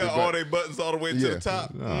that shit. They either, got but- all their buttons all the way to Yeah. the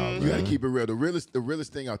top. You gotta keep it real. The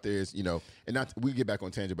realest thing out there is, you know, and not we get back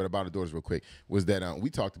on tangent, but about the daughters real quick was that we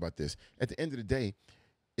talked about this. At the end of the day,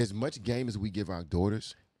 as much game as we give our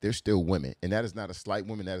daughters, they're still women, and that is not a slight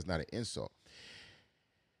woman. That is not an insult.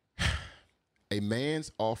 A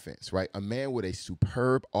man's offense, right? A man with a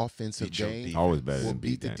superb offensive Beat your game defense. Always better will than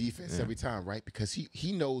beat the that. defense Yeah. every time, right? Because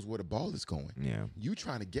he knows where the ball is going. Yeah. You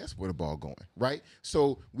trying to guess where the ball going, right?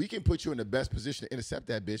 So we can put you in the best position to intercept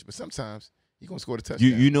that bitch, but sometimes you're gonna score the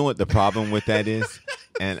touchdown. You know what the problem with that is,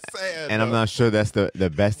 and Sad, and I'm though. not sure that's the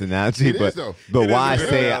best analogy, It but is, though. but It why I is a good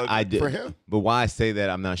say analogy I did, for him. but why I say that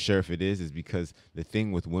I'm not sure if it is because the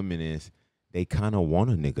thing with women is they kind of want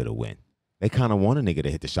a nigga to win. They kind of want a nigga to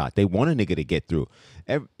hit the shot. They want a nigga to get through.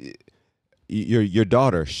 Your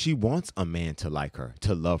daughter, she wants a man to like her,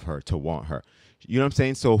 to love her, to want her. You know what I'm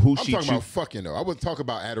saying? So who I'm she talking choose? about fucking though. I wasn't talking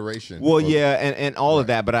about adoration. Well, or- yeah, and all of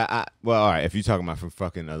that, but I well, all right. If you're talking about from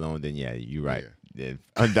fucking alone, then yeah, you're right. Yeah,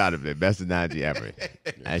 undoubtedly, best analogy ever.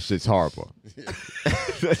 That shit's horrible.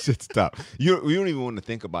 That shit's tough. You don't even want to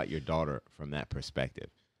think about your daughter from that perspective.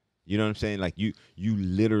 You know what I'm saying? Like you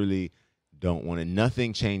literally don't want to.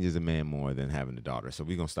 Nothing changes a man more than having a daughter. So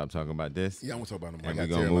we're gonna stop talking about this. Yeah, I'm gonna talk about them. And we're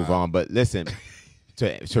gonna move on. But listen,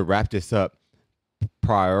 to wrap this up,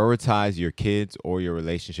 prioritize your kids or your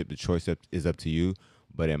relationship. The choice is up to you.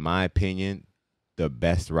 But in my opinion, the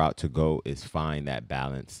best route to go is find that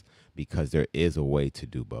balance because there is a way to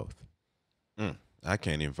do both. I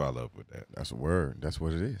can't even follow up with that That's a word. That's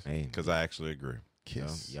what it is. Hey, because I actually agree.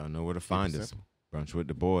 Kiss. y'all know where to find us. simple. Brunch with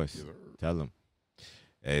the boys. Tell them.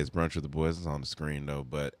 Hey, it's Brunch with the Boys. It's on the screen, though.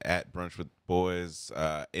 But at Brunch with the Boys,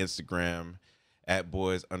 Instagram, at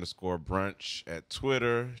boys_brunch, at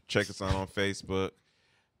Twitter. Check us out on Facebook,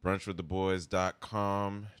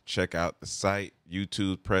 brunchwiththeboys.com. Check out the site.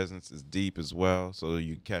 YouTube presence is deep as well, so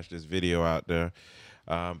you can catch this video out there.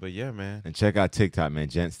 But yeah, man. And check out TikTok, man.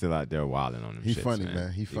 Gent's still out there wilding on them He shits, funny,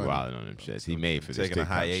 man. He funny. wilding on them shits. He made for this Taking a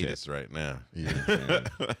TikTok hiatus shit. right now.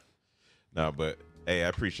 Yeah. No, but hey, I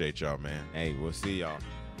appreciate y'all, man. Hey, we'll see y'all.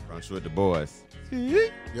 Brunch with the boys.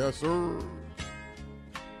 Yes, sir.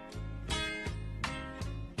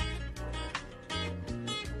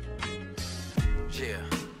 Yeah,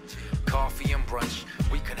 coffee and brunch.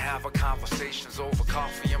 We can have our conversations over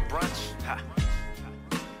coffee and brunch. Ha.